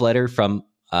love letter from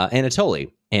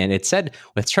Anatoly. And it said,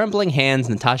 with trembling hands,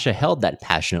 Natasha held that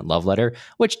passionate love letter,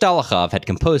 which Dolokhov had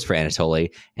composed for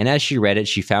Anatoly, and as she read it,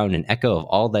 she found an echo of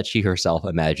all that she herself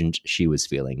imagined she was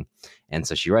feeling. And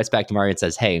so she writes back to Maria and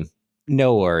says, "Hey,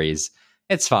 no worries.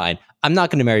 It's fine. I'm not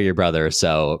going to marry your brother,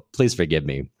 so please forgive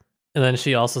me." And then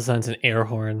she also sends an air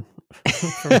horn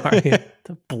for Maria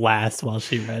to blast while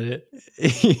she read it.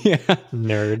 Yeah.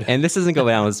 Nerd. And this doesn't go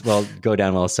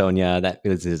down well. Sonia, that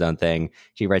is his own thing.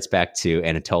 She writes back to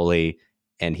Anatoly,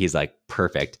 and he's like,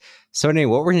 "Perfect. So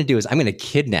anyway, what we're going to do is I'm going to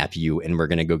kidnap you, and we're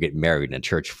going to go get married in a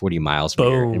church 40 miles from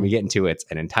here." And we get into it,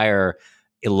 an entire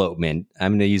elopement.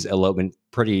 I'm going to use elopement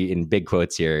pretty in big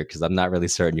quotes here, because I'm not really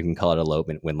certain you can call it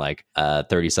elopement when like a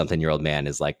 30-something-year-old man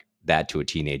is like that to a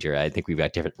teenager. I think we've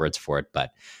got different words for it,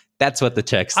 but that's what the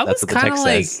text says.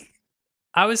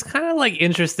 I was kind of like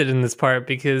interested in this part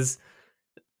because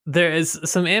there is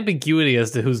some ambiguity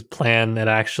as to whose plan that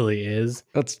actually is.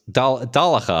 It's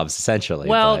Dolokhov's, essentially.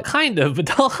 Well, kind of, but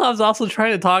Dolokhov's also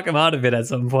trying to talk him out of it at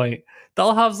some point.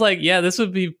 Dolokhov's like, "Yeah, this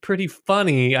would be pretty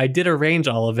funny. I did arrange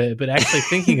all of it, but actually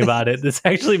thinking about it, this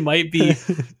actually might be,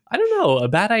 I don't know, a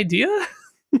bad idea."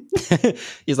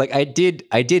 He's like, I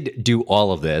did do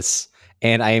all of this,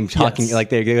 and I am talking like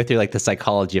they go through like the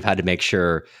psychology of how to make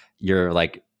sure your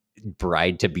like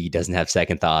bride to be doesn't have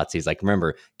second thoughts. He's like,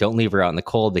 "Remember, don't leave her out in the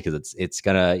cold, because it's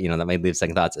gonna, that might leave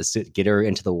second thoughts. Get her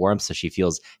into the warmth so she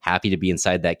feels happy to be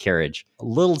inside that carriage." A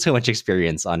little too much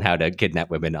experience on how to kidnap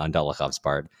women on Dolokhov's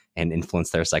part and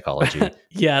influence their psychology.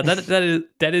 Yeah,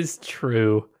 that is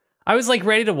true. I was like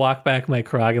ready to walk back my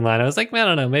Kuragin line. I was like, "Man, I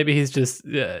don't know, maybe he's just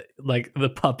like the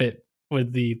puppet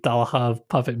with the Dolokhov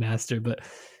puppet master." But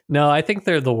no, I think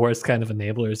they're the worst kind of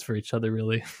enablers for each other,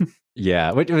 really.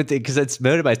 Yeah, because it's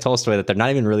noted by Tolstoy that they're not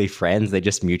even really friends. They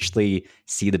just mutually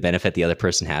see the benefit the other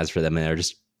person has for them, and they're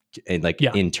just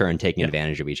in turn taking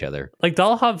advantage of each other. Like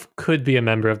Dolokhov could be a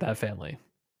member of that family.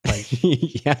 Like,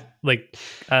 yeah, like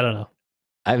I don't know.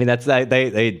 I mean, that's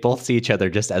they both see each other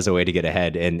just as a way to get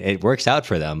ahead, and it works out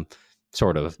for them,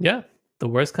 sort of. Yeah, the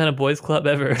worst kind of boys club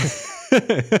ever.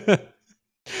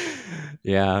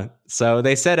 Yeah. So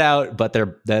they set out, but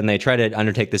then they try to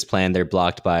undertake this plan. They're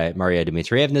blocked by Maria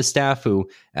Dmitrievna's staff, who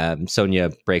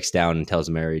Sonia breaks down and tells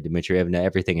Maria Dmitrievna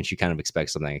everything, and she kind of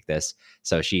expects something like this.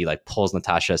 So she like pulls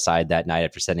Natasha aside that night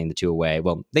after sending the two away.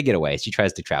 Well, they get away. She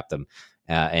tries to trap them,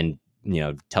 and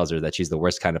tells her that she's the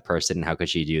worst kind of person, and how could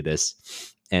she do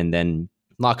this? And then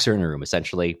locks her in a room,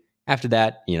 essentially. After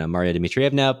that, Maria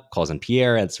Dmitrievna calls on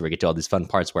Pierre, and so we get to all these fun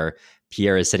parts where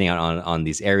Pierre is sitting out on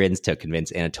these errands to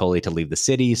convince Anatoly to leave the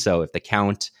city. So if the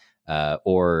Count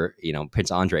or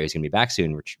Prince Andrei is going to be back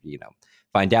soon, which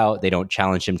find out, they don't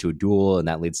challenge him to a duel, and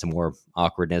that leads to more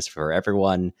awkwardness for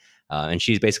everyone. And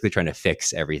she's basically trying to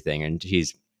fix everything, and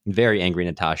she's very angry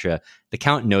Natasha. The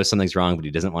Count knows something's wrong, but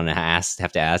he doesn't want to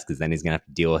have to ask, because then he's gonna have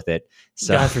to deal with it.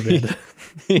 So God forbid.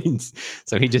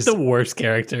 So he just the worst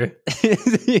character.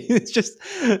 It's just,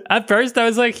 at first I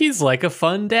was like, he's like a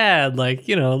fun dad, like,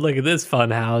 look at this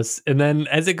fun house. And then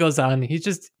as it goes on,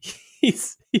 he's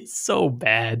so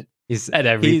bad at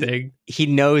everything. He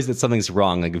knows that something's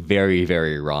wrong, like very,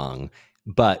 very wrong,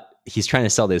 but he's trying to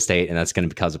sell the estate, and that's going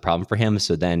to cause a problem for him.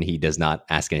 So then he does not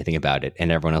ask anything about it,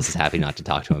 and everyone else is happy not to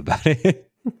talk to him about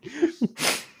it.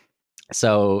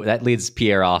 So that leads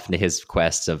Pierre off into his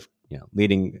quest of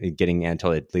getting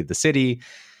Anatoly to leave the city,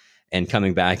 and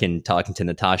coming back and talking to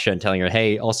Natasha and telling her,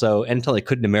 "Hey, also Anatoly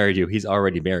couldn't have married you. He's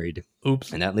already married."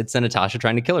 Oops. And that leads to Natasha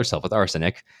trying to kill herself with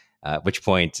arsenic. At which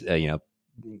point,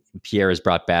 Pierre is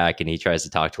brought back, and he tries to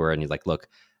talk to her, and he's like, "Look,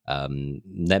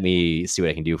 let me see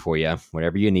what I can do for you,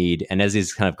 whatever you need." And as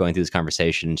he's kind of going through this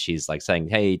conversation, she's like saying,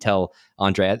 "Hey, tell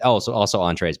Andrei." Also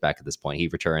Andrei is back at this point. He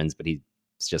returns, but he's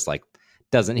just like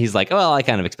doesn't. He's like, well, I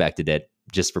kind of expected it,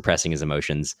 just repressing his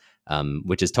emotions,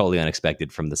 which is totally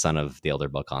unexpected from the son of the elder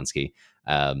Bolkonsky.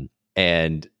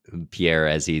 And Pierre,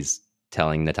 as he's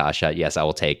telling Natasha, yes, I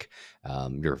will take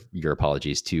your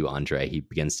apologies to Andre, he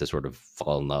begins to sort of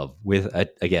fall in love with,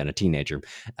 again, a teenager.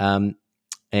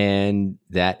 And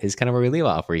that is kind of where we leave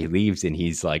off, where he leaves and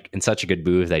he's like in such a good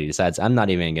mood that he decides, I'm not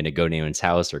even going to go to anyone's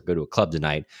house or go to a club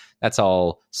tonight. That's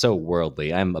all so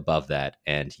worldly. I'm above that.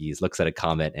 And he looks at a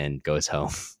comet and goes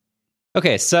home.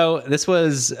 Okay, so this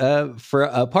was for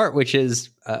a part which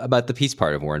is about the peace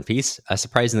part of War and Peace, a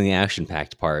surprisingly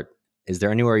action-packed part. Is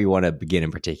there anywhere you want to begin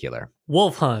in particular?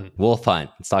 Wolf hunt. Wolf hunt.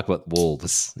 Let's talk about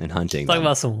wolves and hunting. Let's talk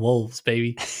about some wolves,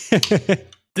 baby.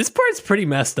 This part's pretty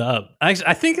messed up. I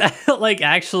think like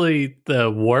actually the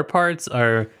war parts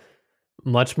are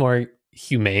much more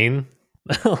humane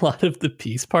than a lot of the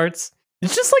peace parts.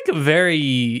 It's just like a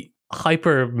very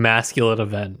hyper masculine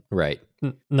event. Right.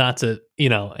 Not to,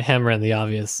 hammer in the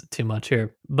obvious too much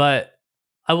here, but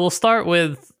I will start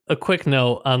with a quick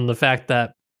note on the fact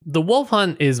that the wolf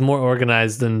hunt is more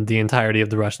organized than the entirety of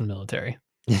the Russian military.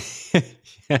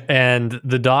 And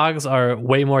the dogs are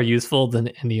way more useful than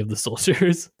any of the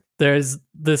soldiers. There's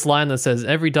this line that says,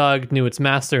 every dog knew its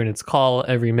master and its call.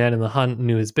 Every man in the hunt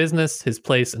knew his business, his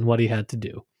place, and what he had to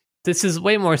do. This is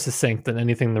way more succinct than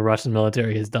anything the Russian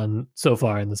military has done so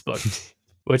far in this book,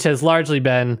 which has largely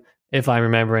been, if I'm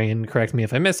remembering, and correct me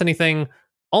if I miss anything,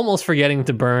 almost forgetting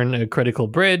to burn a critical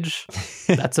bridge.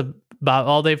 That's about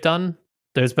all they've done.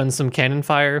 There's been some cannon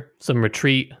fire, some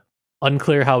retreat.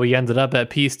 Unclear how we ended up at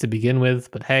peace to begin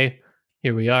with, but hey,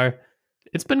 here we are.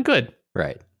 It's been good.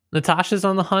 Right. Natasha's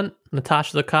on the hunt.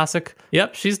 Natasha the Cossack.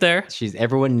 Yep, she's there.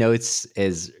 Everyone notes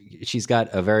she's got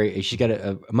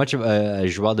a much of a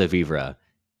joie de vivre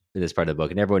in this part of the book,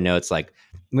 and everyone notes like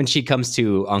when she comes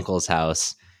to Uncle's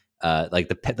house, like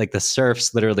the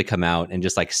serfs literally come out and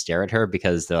just like stare at her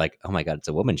because they're like, oh my god, it's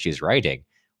a woman she's riding.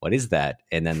 What is that?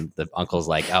 And then the uncle's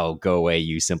like, oh, go away,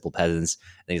 you simple peasants.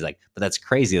 And he's like, but that's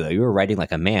crazy though. You were riding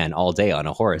like a man all day on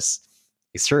a horse.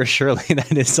 Surely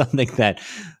that is something that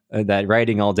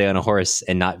riding all day on a horse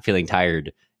and not feeling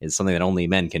tired is something that only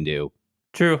men can do.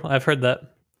 True. I've heard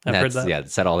that. Yeah,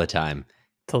 it's said all the time.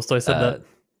 Tolstoy said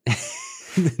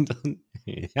that.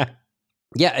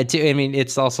 Yeah. I mean,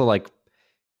 it's also like,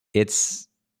 it's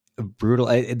brutal.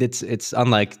 It's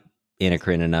unlike Anna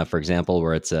Karenina, for example,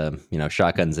 where it's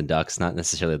shotguns and ducks. Not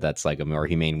necessarily that's like a more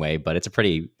humane way, but it's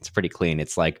pretty clean.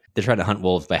 It's like they're trying to hunt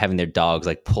wolves by having their dogs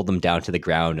like pull them down to the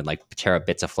ground and like tear up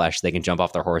bits of flesh so they can jump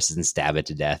off their horses and stab it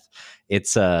to death.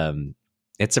 It's a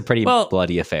pretty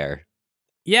bloody affair.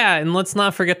 Yeah, and let's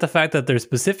not forget the fact that they're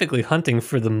specifically hunting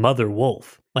for the mother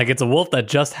wolf. Like it's a wolf that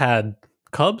just had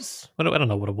cubs. I don't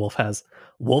know what a wolf has.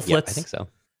 Wolflets. Yeah, I think so.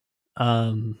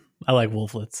 I like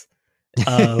wolflets.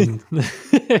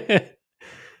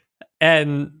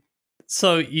 And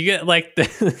so you get like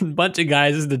a bunch of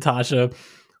guys, Natasha,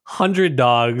 100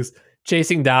 dogs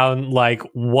chasing down like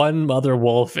one mother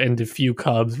wolf and a few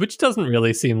cubs, which doesn't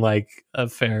really seem like a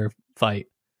fair fight.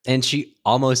 And she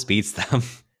almost beats them.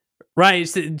 Right.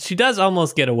 She does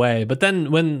almost get away. But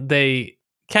then when they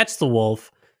catch the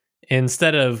wolf,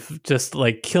 instead of just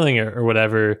like killing her or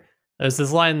whatever, there's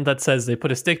this line that says they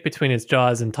put a stick between its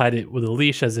jaws and tied it with a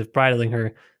leash as if bridling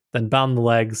her, then bound the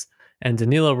legs, and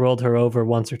Danilo rolled her over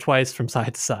once or twice from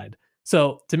side to side.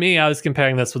 So to me, I was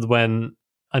comparing this with when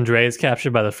Andre is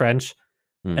captured by the French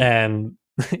and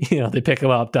they pick him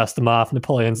up, dust him off.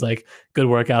 Napoleon's like, good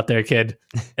work out there, kid.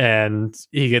 And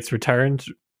he gets returned.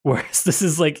 Whereas this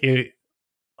is like a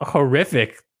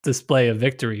horrific display of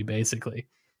victory, basically.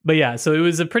 But yeah, so it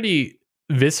was a pretty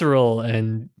visceral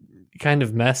and kind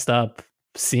of messed up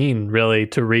scene, really,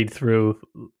 to read through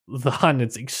the hunt.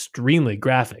 It's extremely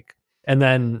graphic. And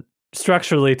then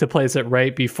structurally, to place it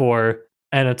right before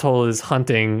Anatole is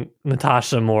hunting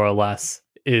Natasha, more or less,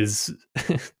 is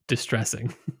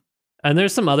distressing. And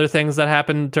there's some other things that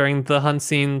happen during the hunt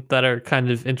scene that are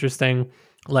kind of interesting.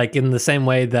 Like in the same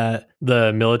way that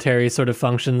the military sort of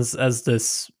functions as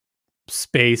this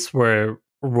space where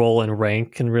role and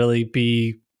rank can really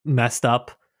be messed up,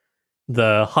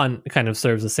 the hunt kind of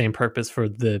serves the same purpose for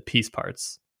the peace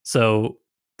parts. So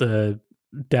the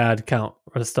dad, Count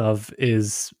Rostov,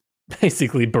 is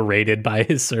basically berated by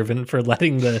his servant for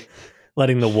letting the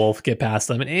wolf get past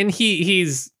them, and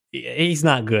he's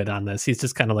not good on this. He's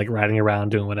just kind of like riding around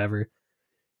doing whatever,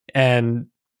 and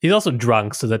he's also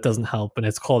drunk, so that doesn't help, and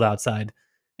it's cold outside.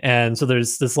 And so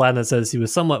there's this line that says he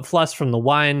was somewhat flushed from the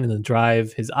wine and the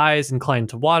drive. His eyes, inclined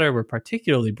to water, were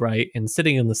particularly bright, and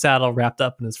sitting in the saddle, wrapped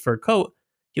up in his fur coat,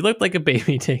 he looked like a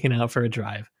baby taken out for a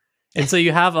drive. And so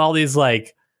you have all these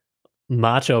like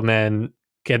macho men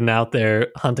getting out there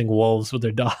hunting wolves with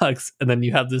their dogs, and then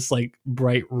you have this like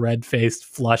bright red faced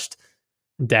flushed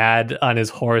dad on his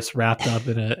horse wrapped up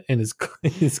in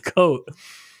his coat.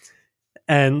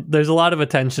 And there's a lot of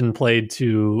attention played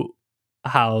to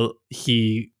how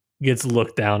he gets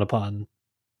looked down upon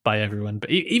by everyone.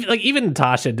 But even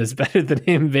Tasha does better than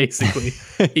him. Basically,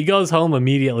 he goes home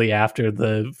immediately after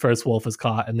the first wolf is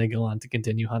caught, and they go on to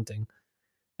continue hunting.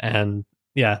 And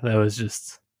yeah, that was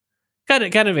just kind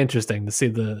of interesting to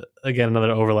see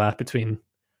another overlap between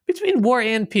war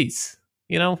and peace.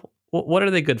 You know, what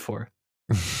are they good for?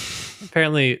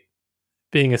 Apparently,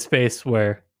 being a space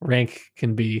where rank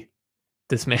can be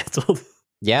dismantled.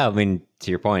 Yeah, I mean, to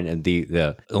your point, and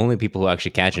the only people who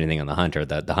actually catch anything on the hunt are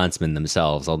the huntsmen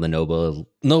themselves, all the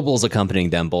nobles accompanying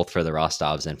them, both for the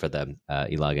Rostovs and for the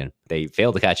Ilagan. They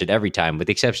fail to catch it every time, with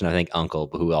the exception, I think, Uncle,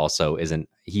 who also isn't.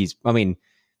 I mean,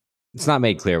 it's not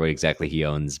made clear what exactly he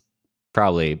owns.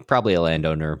 Probably a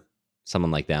landowner,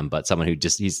 someone like them, but someone who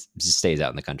just stays out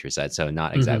in the countryside, so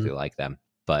not exactly like them.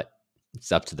 But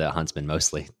it's up to the huntsmen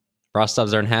mostly.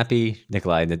 Rostovs aren't happy.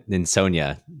 Nikolai and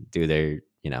Sonia do their,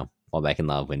 fall back in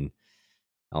love when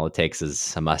all it takes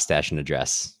is a mustache and a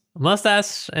dress. A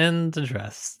mustache and a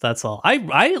dress. That's all. I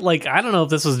don't know if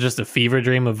this was just a fever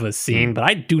dream of a scene, but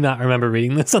I do not remember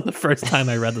reading this on the first time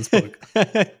I read this book.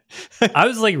 I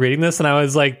was like reading this and I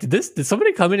was like, did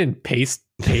somebody come in and paste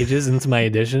pages into my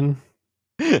edition?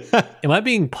 Am I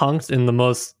being punked in the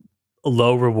most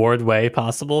low reward way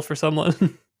possible for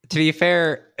someone? To be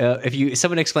fair, if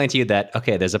someone explained to you that,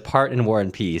 okay, there's a part in War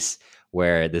and Peace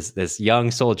where this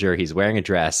young soldier, he's wearing a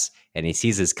dress and he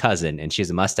sees his cousin and she has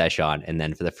a mustache on, and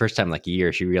then for the first time like a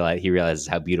year he realizes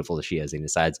how beautiful she is and he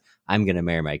decides, I'm going to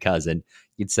marry my cousin,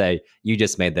 you'd say, you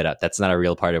just made that up. That's not a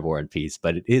real part of War and Peace,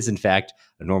 but it is in fact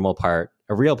a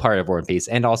real part of War and Peace,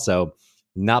 and also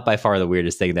not by far the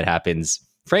weirdest thing that happens.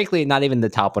 Frankly, not even the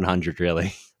top 100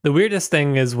 really. The weirdest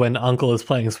thing is when Uncle is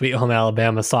playing Sweet Home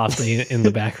Alabama softly in the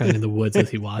background in the woods as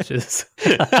he watches.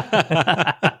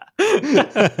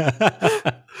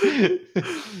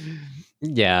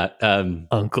 Yeah.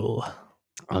 Uncle.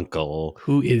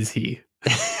 Who is he?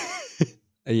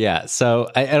 Yeah.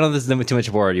 So I don't know if this is too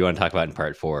much more. Do you want to talk about in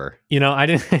part 4? I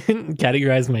didn't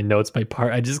categorize my notes by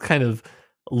part. I just kind of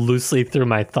loosely threw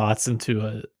my thoughts into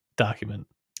a document.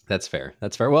 That's fair.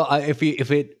 Well,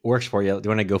 if it works for you, do you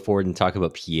want to go forward and talk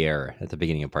about Pierre at the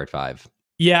beginning of part 5?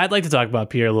 Yeah, I'd like to talk about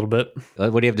Pierre a little bit.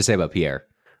 What do you have to say about Pierre?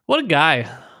 What a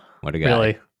guy.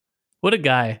 Really. What a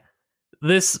guy.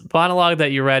 This monologue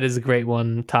that you read is a great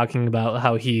one, talking about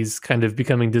how he's kind of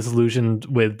becoming disillusioned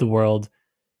with the world.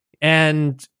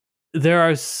 And there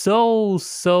are so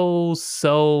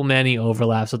many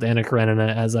overlaps with Anna Karenina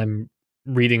as I'm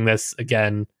reading this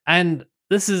again. And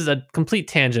this is a complete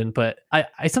tangent, but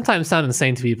I sometimes sound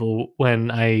insane to people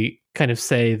when I kind of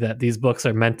say that these books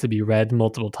are meant to be read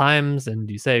multiple times.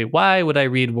 And you say, why would I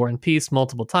read War and Peace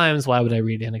multiple times? Why would I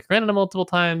read Anna Karenina multiple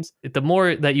times? The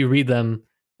more that you read them,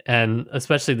 and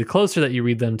especially the closer that you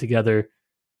read them together,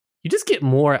 you just get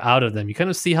more out of them. You kind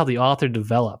of see how the author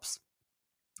develops.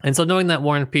 And so knowing that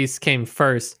War and Peace came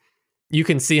first, you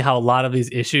can see how a lot of these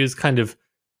issues kind of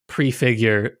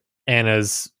prefigure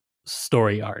Anna's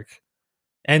story arc.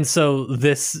 And so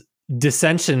this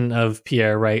dissension of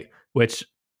Pierre, right, which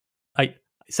I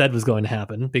said was going to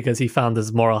happen because he found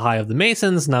this moral high of the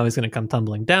Masons, now he's going to come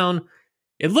tumbling down.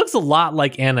 It looks a lot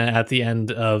like Anna at the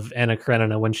end of Anna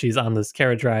Karenina when she's on this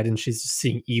carriage ride and she's just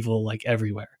seeing evil like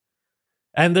everywhere.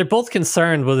 And they're both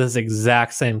concerned with this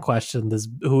exact same question, this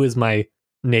who is my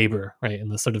neighbor, right, in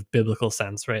the sort of biblical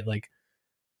sense, right? Like,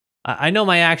 I know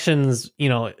my actions,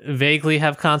 vaguely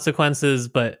have consequences,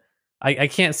 but I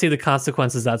can't see the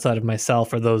consequences outside of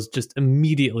myself or those just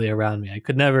immediately around me. I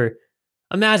could never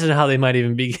imagine how they might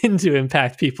even begin to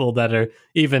impact people that are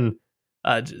even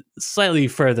slightly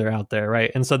further out there, right?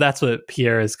 And so that's what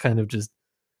Pierre is kind of just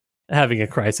having a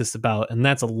crisis about. And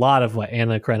that's a lot of what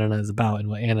Anna Karenina is about and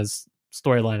what Anna's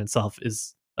storyline itself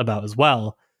is about as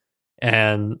well.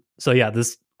 And so, yeah,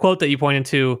 this quote that you pointed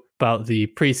to about the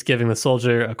priest giving the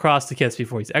soldier a cross to kiss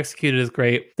before he's executed is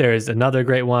great. There's another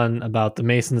great one about the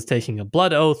Masons taking a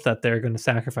blood oath that they're going to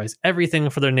sacrifice everything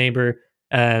for their neighbor,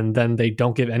 and then they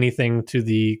don't give anything to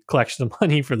the collection of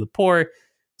money for the poor.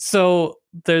 So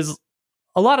there's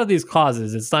a lot of these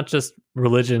causes. It's not just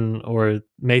religion or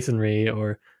masonry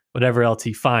or whatever else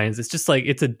he finds. It's just like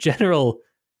it's a general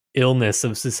illness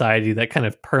of society that kind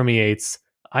of permeates,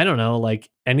 I don't know, like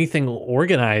anything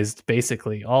organized,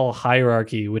 basically, all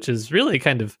hierarchy, which is really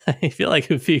kind of, I feel like it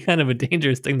would be kind of a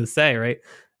dangerous thing to say, right,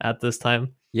 at this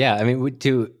time. Yeah, I mean,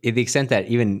 to the extent that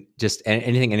even just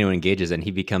anything anyone engages in, he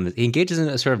engages in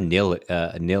a sort of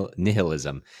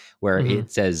nihilism, where Hmm.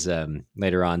 it says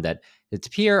later on that to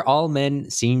Pierre, all men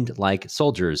seemed like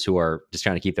soldiers who are just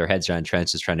trying to keep their heads down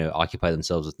trenches, trying to occupy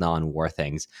themselves with non-war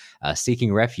things,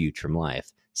 seeking refuge from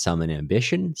life. Some in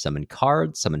ambition, some in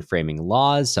cards, some in framing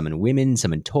laws, some in women,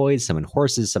 some in toys, some in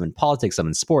horses, some in politics, some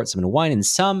in sports, some in wine, and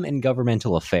some in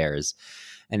governmental affairs.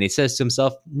 And he says to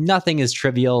himself, nothing is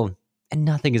trivial and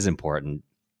nothing is important.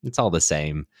 It's all the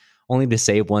same. Only to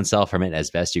save oneself from it as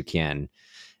best you can.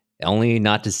 Only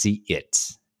not to see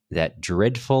it. That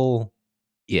dreadful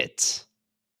it.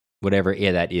 Whatever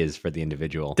that is for the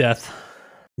individual. Death.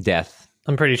 Death.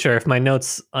 I'm pretty sure if my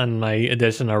notes on my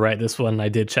edition are right, this one I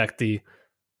did check the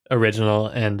original,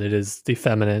 and it is the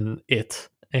feminine it,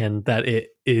 and that it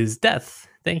is death.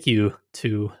 Thank you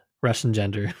to Russian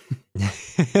gender.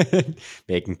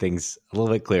 Making things a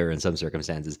little bit clearer in some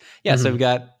circumstances. Yeah, so Mhm. we've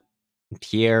got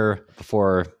Pierre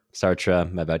before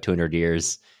Sartre, about 200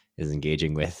 years, is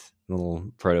engaging with a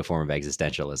little proto form of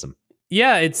existentialism.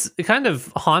 Yeah, it kind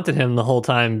of haunted him the whole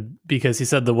time because he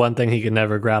said the one thing he could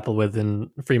never grapple with in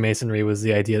Freemasonry was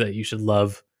the idea that you should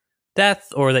love death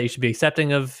or that you should be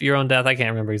accepting of your own death. I can't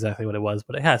remember exactly what it was,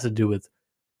 but it has to do with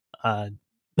uh,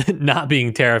 not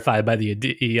being terrified by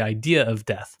the idea of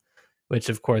death, which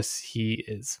of course he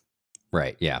is.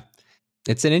 Right. Yeah.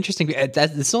 It's an interesting.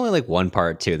 It's only like one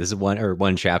part too. This is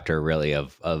one chapter really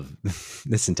of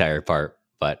this entire part,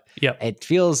 but Yep. it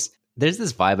feels there's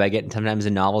this vibe I get sometimes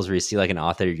in novels where you see like an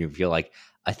author, you feel like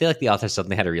I feel like the author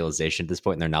suddenly had a realization at this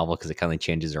point in their novel because it kind of like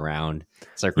changes around.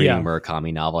 It's like reading a Yeah.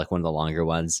 Murakami novel, like one of the longer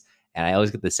ones, and I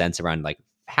always get the sense around like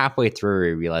halfway through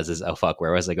he realizes, oh fuck,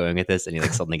 where was I going with this? And he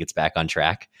like suddenly gets back on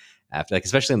track after, like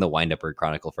especially in the Wind Upper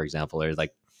Chronicle, for example, or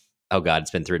like oh god,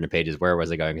 it's been 300 pages. Where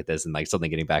was I going with this? And like suddenly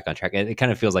getting back on track. It kind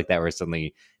of feels like that where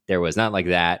suddenly there was not like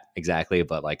that exactly,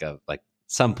 but like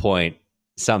some point,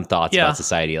 some thoughts Yeah. about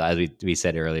society, as we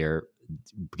said earlier,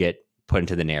 get put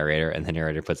into the narrator, and the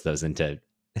narrator puts those into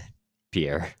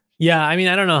Pierre. Yeah. I mean,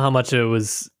 I don't know how much it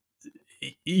was,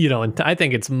 I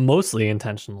think it's mostly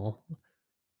intentional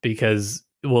because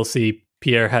we'll see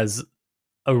Pierre has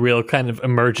a real kind of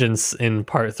emergence in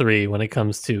part 3 when it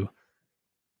comes to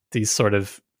these sort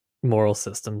of moral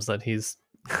systems that he's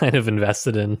kind of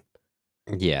invested in.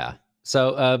 Yeah.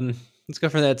 So let's go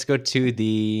from that. Let's go to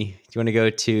the. Do you want to go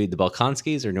to the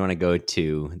Balkanskis or do you want to go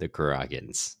to the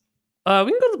Kuragins? We can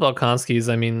go to the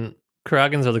Balkanskis. I mean,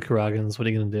 Kuragins are the Kuragins. What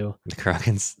are you going to do? The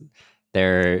Kuragins,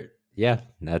 they're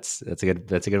that's a good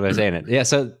way of saying it. Yeah.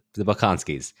 So the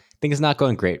Balkanskis, things not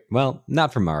going great. Well,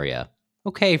 not for Maria.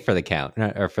 Okay for the count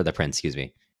or for the prince. Excuse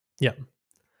me. Yeah.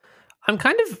 I'm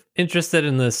kind of interested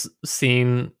in this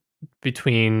scene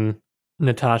between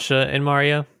Natasha and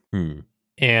Maria. Hmm.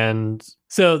 And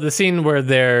so the scene where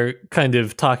they're kind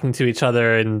of talking to each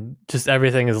other and just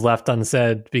everything is left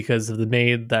unsaid because of the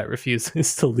maid that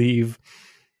refuses to leave,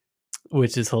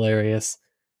 which is hilarious.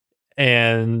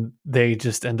 And they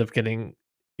just end up getting,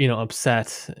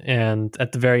 upset. And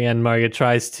at the very end, Maria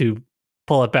tries to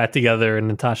pull it back together and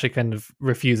Natasha kind of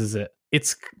refuses it.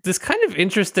 It's this kind of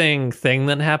interesting thing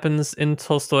that happens in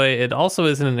Tolstoy. It also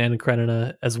is in Anna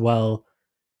Karenina as well.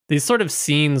 These sort of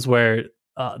scenes where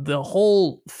the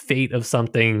whole fate of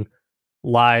something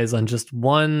lies on just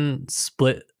one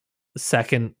split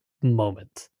second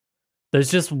moment.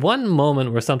 There's just one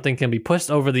moment where something can be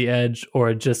pushed over the edge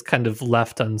or just kind of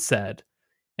left unsaid.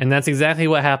 And that's exactly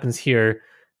what happens here.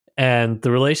 And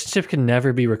the relationship can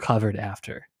never be recovered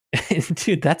after.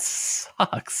 Dude, that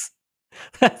sucks.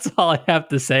 That's all I have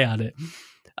to say on it.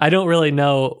 I don't really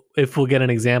know if we'll get an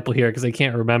example here because I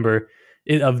can't remember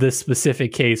of this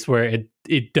specific case where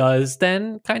it does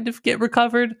then kind of get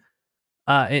recovered.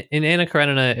 In Anna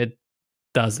Karenina, it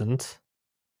doesn't.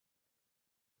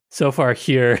 So far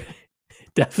here,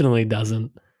 it definitely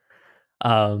doesn't.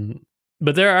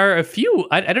 But there are a few.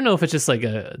 I don't know if it's just like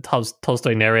a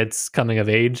Tolstoy narrates coming of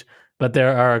age, but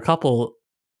there are a couple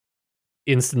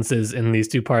instances in these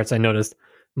two parts I noticed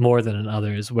more than in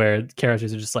others where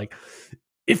characters are just like,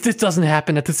 if this doesn't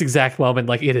happen at this exact moment,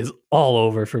 like it is all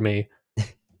over for me.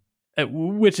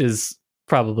 Which is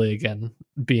probably again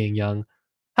being young.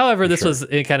 However, this was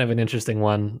a kind of an interesting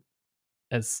one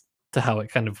as to how it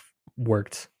kind of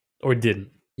worked or didn't.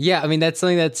 Yeah, I mean that's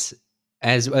something that's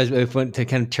as if we want to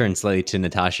kind of turn slightly to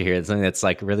Natasha here. It's something that's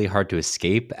like really hard to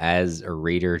escape as a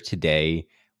reader today.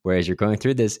 Whereas you're going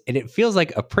through this, and it feels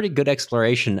like a pretty good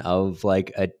exploration of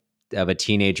like a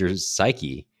teenager's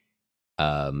psyche,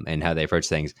 and how they approach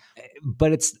things.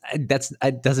 But it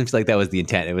doesn't feel like that was the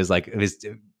intent. It was like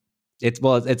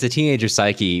it's a teenager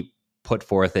psyche put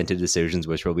forth into decisions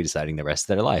which will be deciding the rest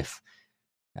of their life.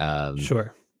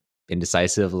 Sure.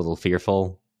 Indecisive, a little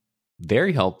fearful,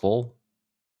 very helpful,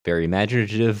 very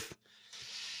imaginative,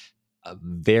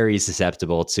 very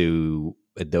susceptible to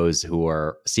those who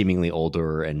are seemingly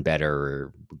older and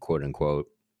better, quote unquote,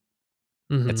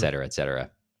 et Hmm. cetera, et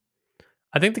cetera.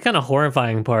 I think the kind of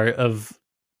horrifying part of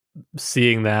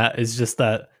seeing that is just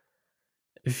that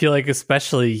I feel like,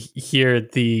 especially here,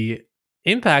 the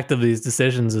impact of these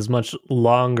decisions is much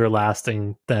longer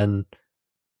lasting than,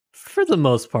 for the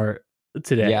most part, Yeah,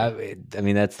 today. I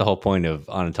mean that's the whole point of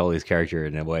Anatoly's character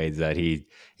in a way, is that he's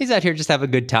out here just have a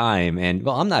good time, and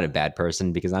well, I'm not a bad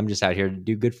person because I'm just out here to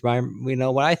do good for my,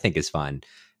 what I think is fun,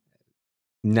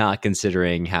 not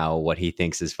considering how what he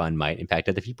thinks is fun might impact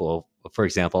other people. For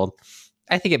example,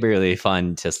 I think it'd be really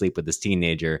fun to sleep with this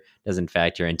teenager. Doesn't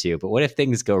factor into, but what if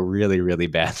things go really, really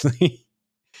badly?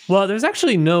 Well, there's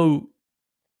actually no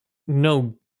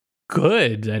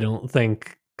good, I don't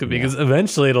think, No, because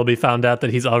eventually it'll be found out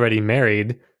that he's already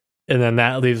married, and then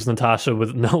that leaves Natasha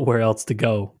with nowhere else to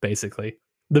go, basically.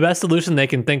 The best solution they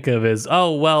can think of is,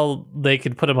 oh, well, they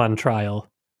could put him on trial.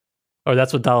 Or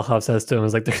that's what Dolokhov says to him,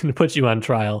 is like, they're going to put you on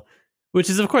trial, which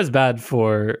is, of course, bad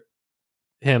for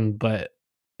him, but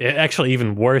actually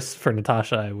even worse for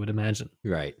Natasha, I would imagine.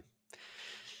 right?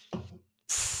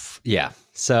 Yeah.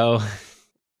 So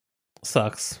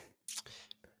Sucks.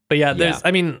 But yeah, yeah,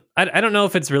 I don't know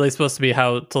if it's really supposed to be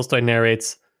how Tolstoy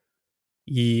narrates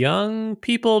young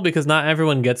people, because not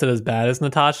everyone gets it as bad as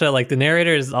Natasha. Like, the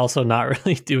narrator is also not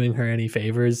really doing her any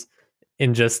favors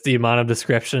in just the amount of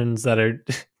descriptions that are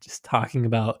just talking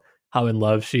about how in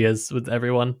love she is with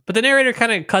everyone. But the narrator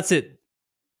cuts it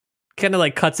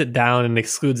down and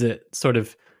excludes it sort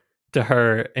of to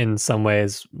her in some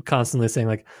ways, constantly saying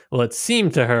like, well, it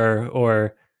seemed to her,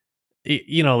 or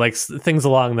like things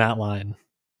along that line,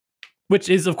 which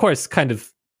is of course kind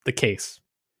of the case.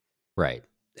 right.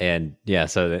 And yeah,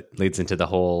 so that leads into the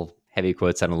whole heavy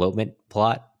quotes on elopement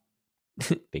plot,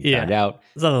 being found Yeah, out,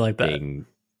 something like that. being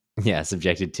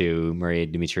subjected to Maria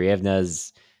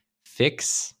Dmitrievna's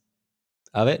fix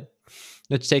of it,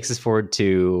 which takes us forward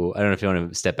to, I don't know if you want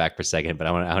to step back for a second, but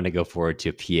I want to go forward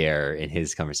to Pierre in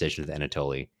his conversation with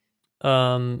Anatoly.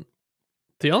 um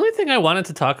the only thing I wanted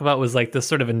to talk about was like this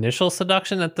sort of initial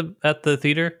seduction at the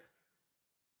theater.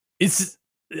 It's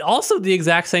also the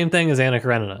exact same thing as Anna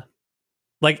Karenina.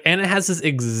 Like, Anna has this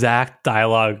exact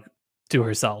dialogue to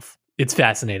herself. It's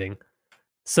fascinating.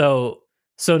 So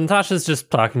Natasha's just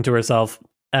talking to herself,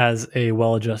 as a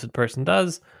well-adjusted person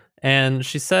does, and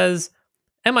she says,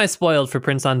 "Am I spoiled for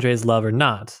Prince Andrei's love or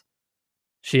not?"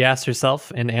 She asked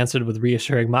herself and answered with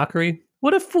reassuring mockery,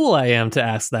 "What a fool I am to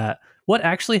ask that. What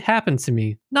actually happened to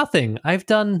me? Nothing. I've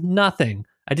done nothing.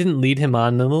 I didn't lead him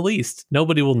on in the least.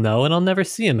 Nobody will know, and I'll never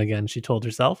see him again," she told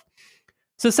herself.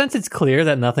 So since it's clear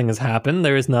that nothing has happened,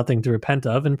 there is nothing to repent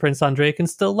of, and Prince Andrei can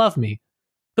still love me.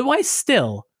 But why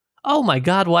still? Oh my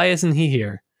god, why isn't he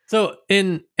here? So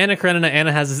in Anna Karenina,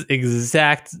 Anna has this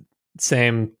exact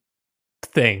same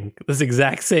thing, this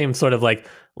exact same sort of like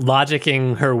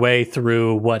logicking her way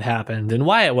through what happened and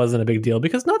why it wasn't a big deal,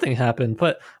 because nothing happened.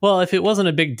 But, well, if it wasn't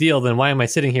a big deal, then why am I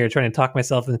sitting here trying to talk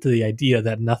myself into the idea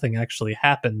that nothing actually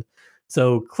happened?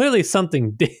 So clearly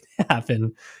something did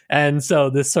happen. And so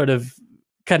this sort of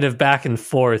kind of back and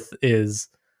forth is,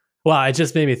 wow, it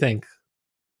just made me think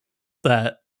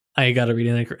that I got to read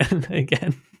Anna Karenina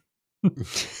again.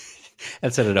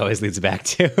 That's what it always leads back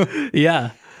to.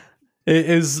 Yeah. It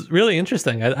is really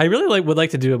interesting. I really would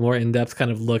like to do a more in-depth kind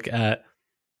of look at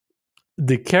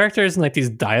the characters and like these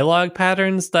dialogue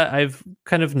patterns that I've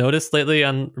kind of noticed lately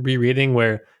on rereading,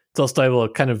 where Tolstoy will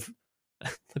kind of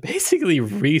basically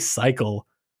recycle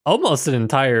almost an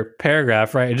entire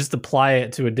paragraph, right? And just apply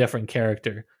it to a different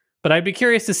character. But I'd be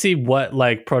curious to see what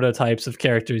like prototypes of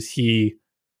characters he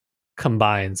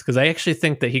combines, because I actually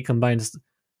think that he combines,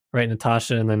 right,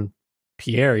 Natasha and then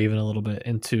Pierre even a little bit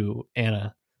into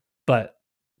Anna. But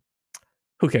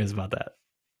who cares about that?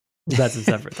 That's a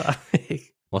separate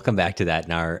topic. We'll come back to that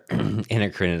in our Anna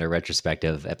Karenina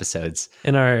retrospective episodes.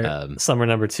 In our summer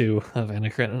number 2 of Anna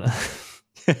Karenina.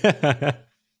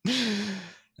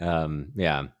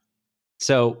 Yeah.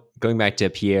 So going back to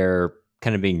Pierre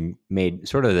kind of being made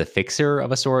sort of the fixer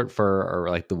of a sort or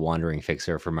like the wandering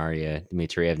fixer for Maria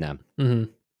Dmitrievna. Mm-hmm.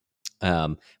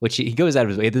 Which he goes out of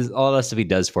his way. There's all that stuff he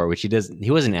does for, which he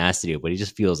wasn't asked to do, but he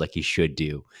just feels like he should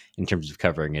do in terms of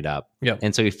covering it up. Yep.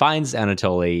 And so he finds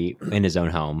Anatoly in his own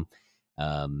home.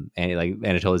 And like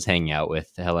Anatoly's hanging out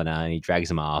with Helena, and he drags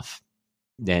him off.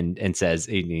 and says,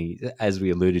 as we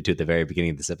alluded to at the very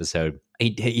beginning of this episode,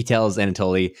 he tells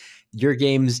Anatoly, your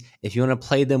games, if you want to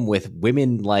play them with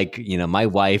women like, my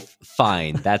wife,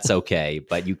 fine, that's okay.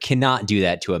 But you cannot do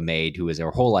that to a maid who is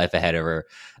her whole life ahead of her.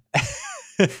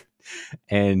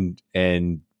 and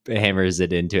hammers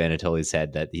it into Anatoly's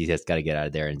head that he has got to get out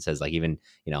of there, and says, like, even,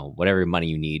 whatever money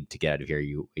you need to get out of here,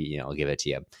 I'll give it to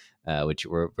you. Which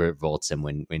revolts him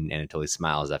when Anatoly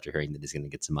smiles after hearing that he's going to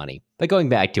get some money. But going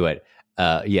back to it,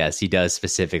 yes, he does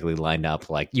specifically line up,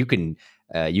 like, you can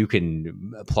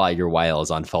apply your wiles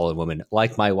on fallen women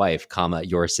like my wife, comma,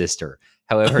 your sister.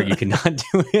 However, you cannot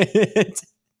do it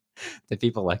to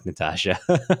people like Natasha.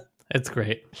 It's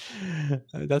great.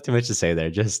 Not too much to say there.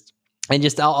 Just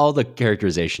all the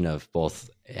characterization of both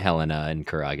Helena and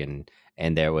Kurag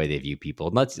and their way they view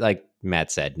people. Not, like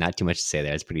Matt said, not too much to say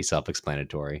there. It's pretty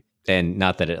self-explanatory, and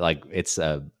not that it's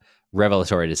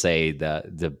revelatory to say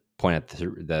the point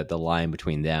at the line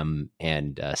between them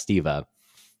and Stiva.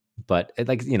 But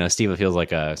Stiva feels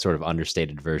like a sort of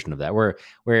understated version of that,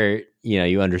 where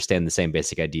you understand the same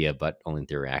basic idea, but only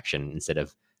through action, instead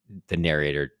of the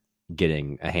narrator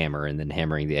getting a hammer and then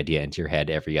hammering the idea into your head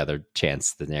every other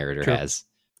chance the narrator has.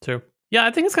 True. Yeah,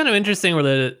 I think it's kind of interesting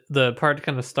where the part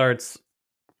kind of starts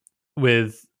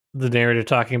with the narrator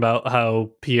talking about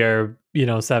how Pierre,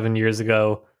 7 years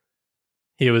ago,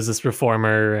 he was this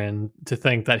reformer, and to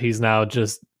think that he's now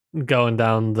just going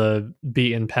down the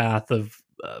beaten path of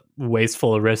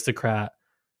wasteful aristocrat.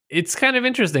 It's kind of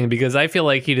interesting because I feel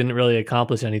like he didn't really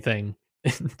accomplish anything.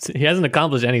 He hasn't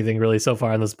accomplished anything really so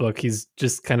far in this book. He's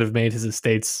just kind of made his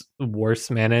estates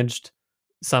worse managed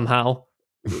somehow.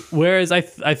 Whereas I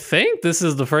think this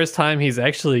is the first time he's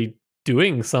actually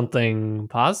doing something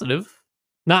positive.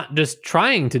 Not just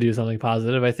trying to do something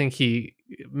positive. I think he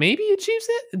maybe achieves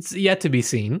it. It's yet to be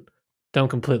seen. Don't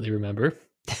completely remember.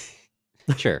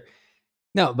 Sure.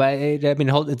 No, but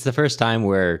it's the first time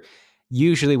where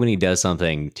usually when he does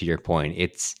something, to your point,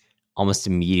 it's almost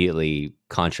immediately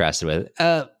contrasted with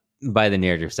by the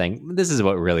narrative saying, this is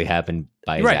what really happened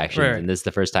by his actions. Right. And this is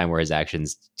the first time where his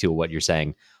actions, to what you're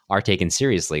saying, are taken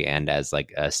seriously and as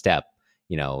like a step.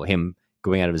 Him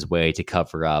going out of his way to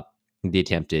cover up the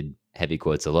attempted, heavy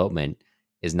quotes, elopement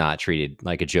is not treated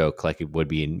like a joke, like it would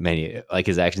be in many, like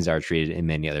his actions are treated in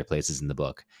many other places in the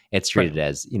book. It's treated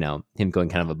as, him going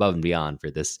kind of above and beyond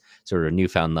for this sort of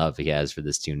newfound love he has for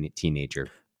this teenager.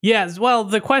 Yes, well,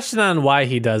 the question on why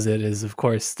he does it is, of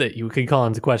course, that you could call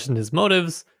into question his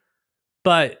motives.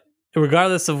 But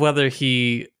regardless of whether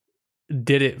he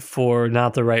did it for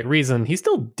not the right reason, he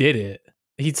still did it.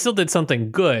 He still did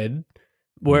something good.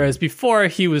 Whereas before,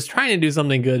 he was trying to do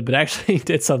something good, but actually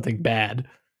did something bad.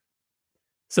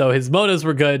 So his motives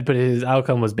were good, but his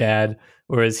outcome was bad.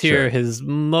 Whereas here, his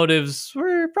motives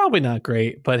were probably not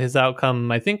great, but his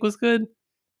outcome, I think, was good.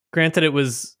 Granted, it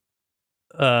was...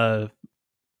 I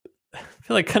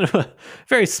feel like kind of a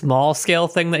very small scale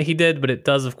thing that he did, but it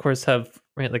does, of course, have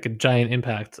like a giant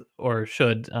impact, or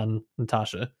should, on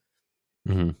Natasha.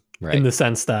 Mm-hmm. Right. In the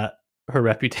sense that her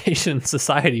reputation in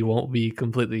society won't be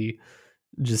completely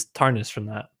just tarnished from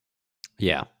that.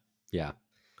 Yeah.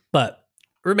 But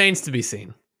remains to be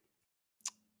seen.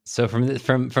 So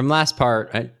from last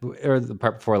part, or the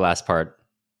part before last part,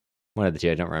 one of the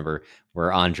two, I don't remember,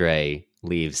 where Andre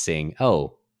leaves saying,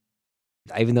 "Oh,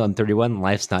 even though I'm 31,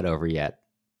 life's not over yet.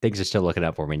 Things are still looking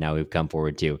up for me." Now we've come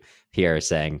forward to Pierre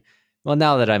saying, "Well,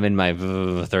 now that I'm in my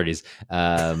 30s,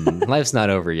 life's not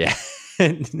over yet."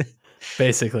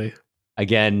 Basically.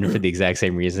 Again, for the exact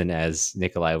same reason as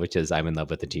Nikolai, which is I'm in love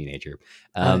with a teenager.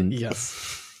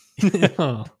 Yes.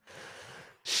 Oh.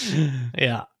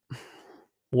 Yeah.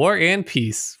 War and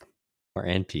peace. War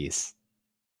and peace.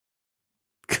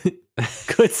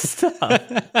 Good stuff.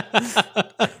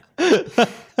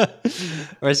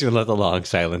 Or else we'll let the long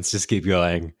silence just keep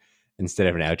going instead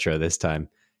of an outro this time.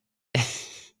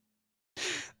 This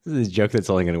is a joke that's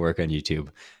only going to work on YouTube.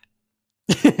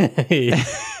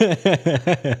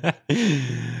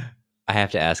 I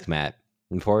have to ask Matt,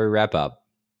 before we wrap up,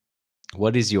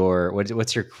 what's your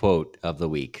quote of the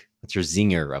week? What's your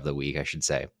zinger of the week, I should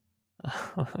say?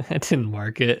 I didn't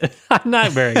mark it. I'm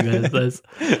not very good at this.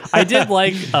 I did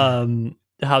like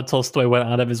how Tolstoy went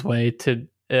out of his way to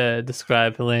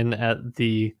describe Helene at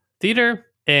the theater,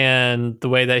 and the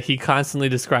way that he constantly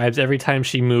describes every time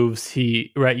she moves.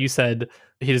 You said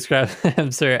he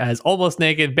describes her as almost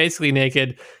naked, basically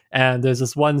naked, and there's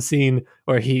this one scene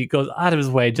where he goes out of his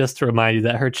way just to remind you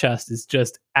that her chest is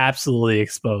just absolutely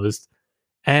exposed.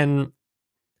 And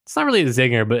it's not really a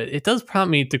zinger, but it does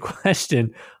prompt me to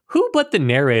question who but the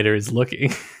narrator is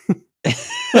looking.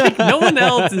 Like, no one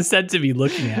else is said to be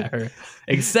looking at her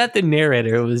except the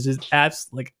narrator, who was just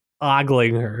absolutely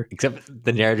ogling her. Except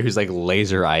the narrator who's like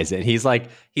laser eyes it. He's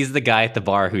the guy at the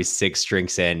bar who's 6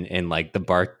 drinks in, and like the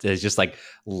bar is just like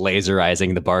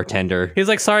laserizing the bartender. He's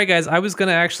like, sorry guys, I was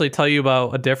gonna actually tell you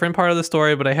about a different part of the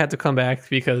story, but I had to come back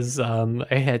because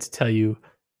I had to tell you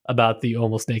about the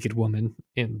almost naked woman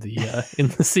in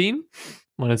the scene.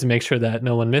 Wanted to make sure that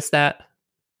no one missed that.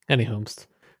 Anyhow,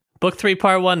 book 3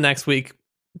 part 1 next week.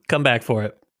 Come back for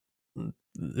it.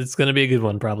 It's gonna be a good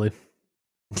one, probably.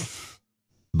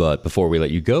 But before we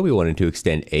let you go, we wanted to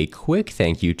extend a quick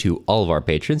thank you to all of our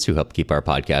patrons who help keep our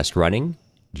podcast running.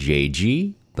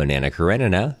 JG, Banana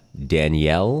Karenina,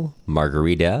 Danielle,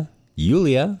 Margarita,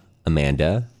 Yulia,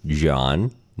 Amanda,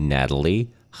 John, Natalie,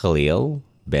 Khalil,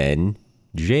 Ben,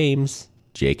 James,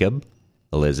 Jacob,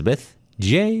 Elizabeth,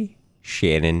 Jay,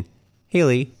 Shannon,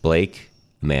 Haley, Blake,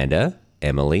 Amanda,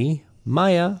 Emily,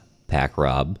 Maya, Pack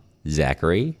Rob,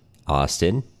 Zachary,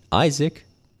 Austin, Isaac,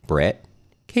 Brett,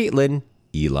 Caitlin,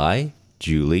 Eli,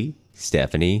 Julie,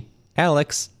 Stephanie,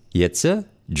 Alex, Yitza,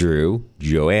 Drew,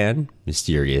 Joanne,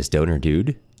 Mysterious Donor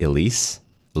Dude, Elise,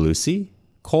 Lucy,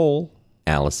 Cole,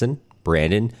 Allison,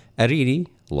 Brandon, Aridi,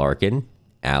 Larkin,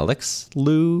 Alex,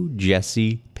 Lou,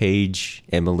 Jesse, Paige,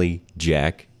 Emily,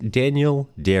 Jack, Daniel,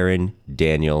 Darren,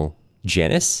 Daniel,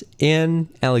 Janice, Anne,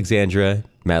 Alexandra,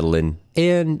 Madeline,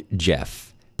 and Jeff.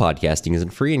 Podcasting isn't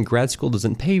free and grad school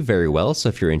doesn't pay very well, so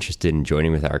if you're interested in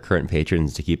joining with our current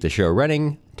patrons to keep the show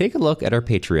running, take a look at our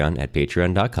Patreon at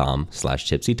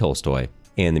patreon.com/tipsytolstoy.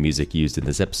 And the music used in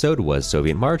this episode was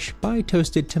Soviet March by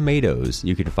Toasted Tomatoes.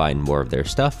 You can find more of their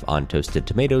stuff on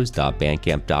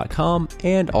toastedtomatoes.bandcamp.com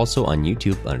and also on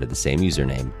YouTube under the same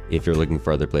username. If you're looking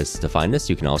for other places to find us,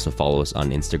 you can also follow us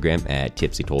on Instagram at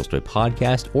Tipsy Tolstoy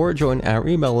Podcast or join our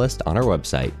email list on our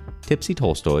website,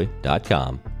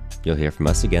 tipsytolstoy.com. You'll hear from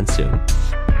us again soon.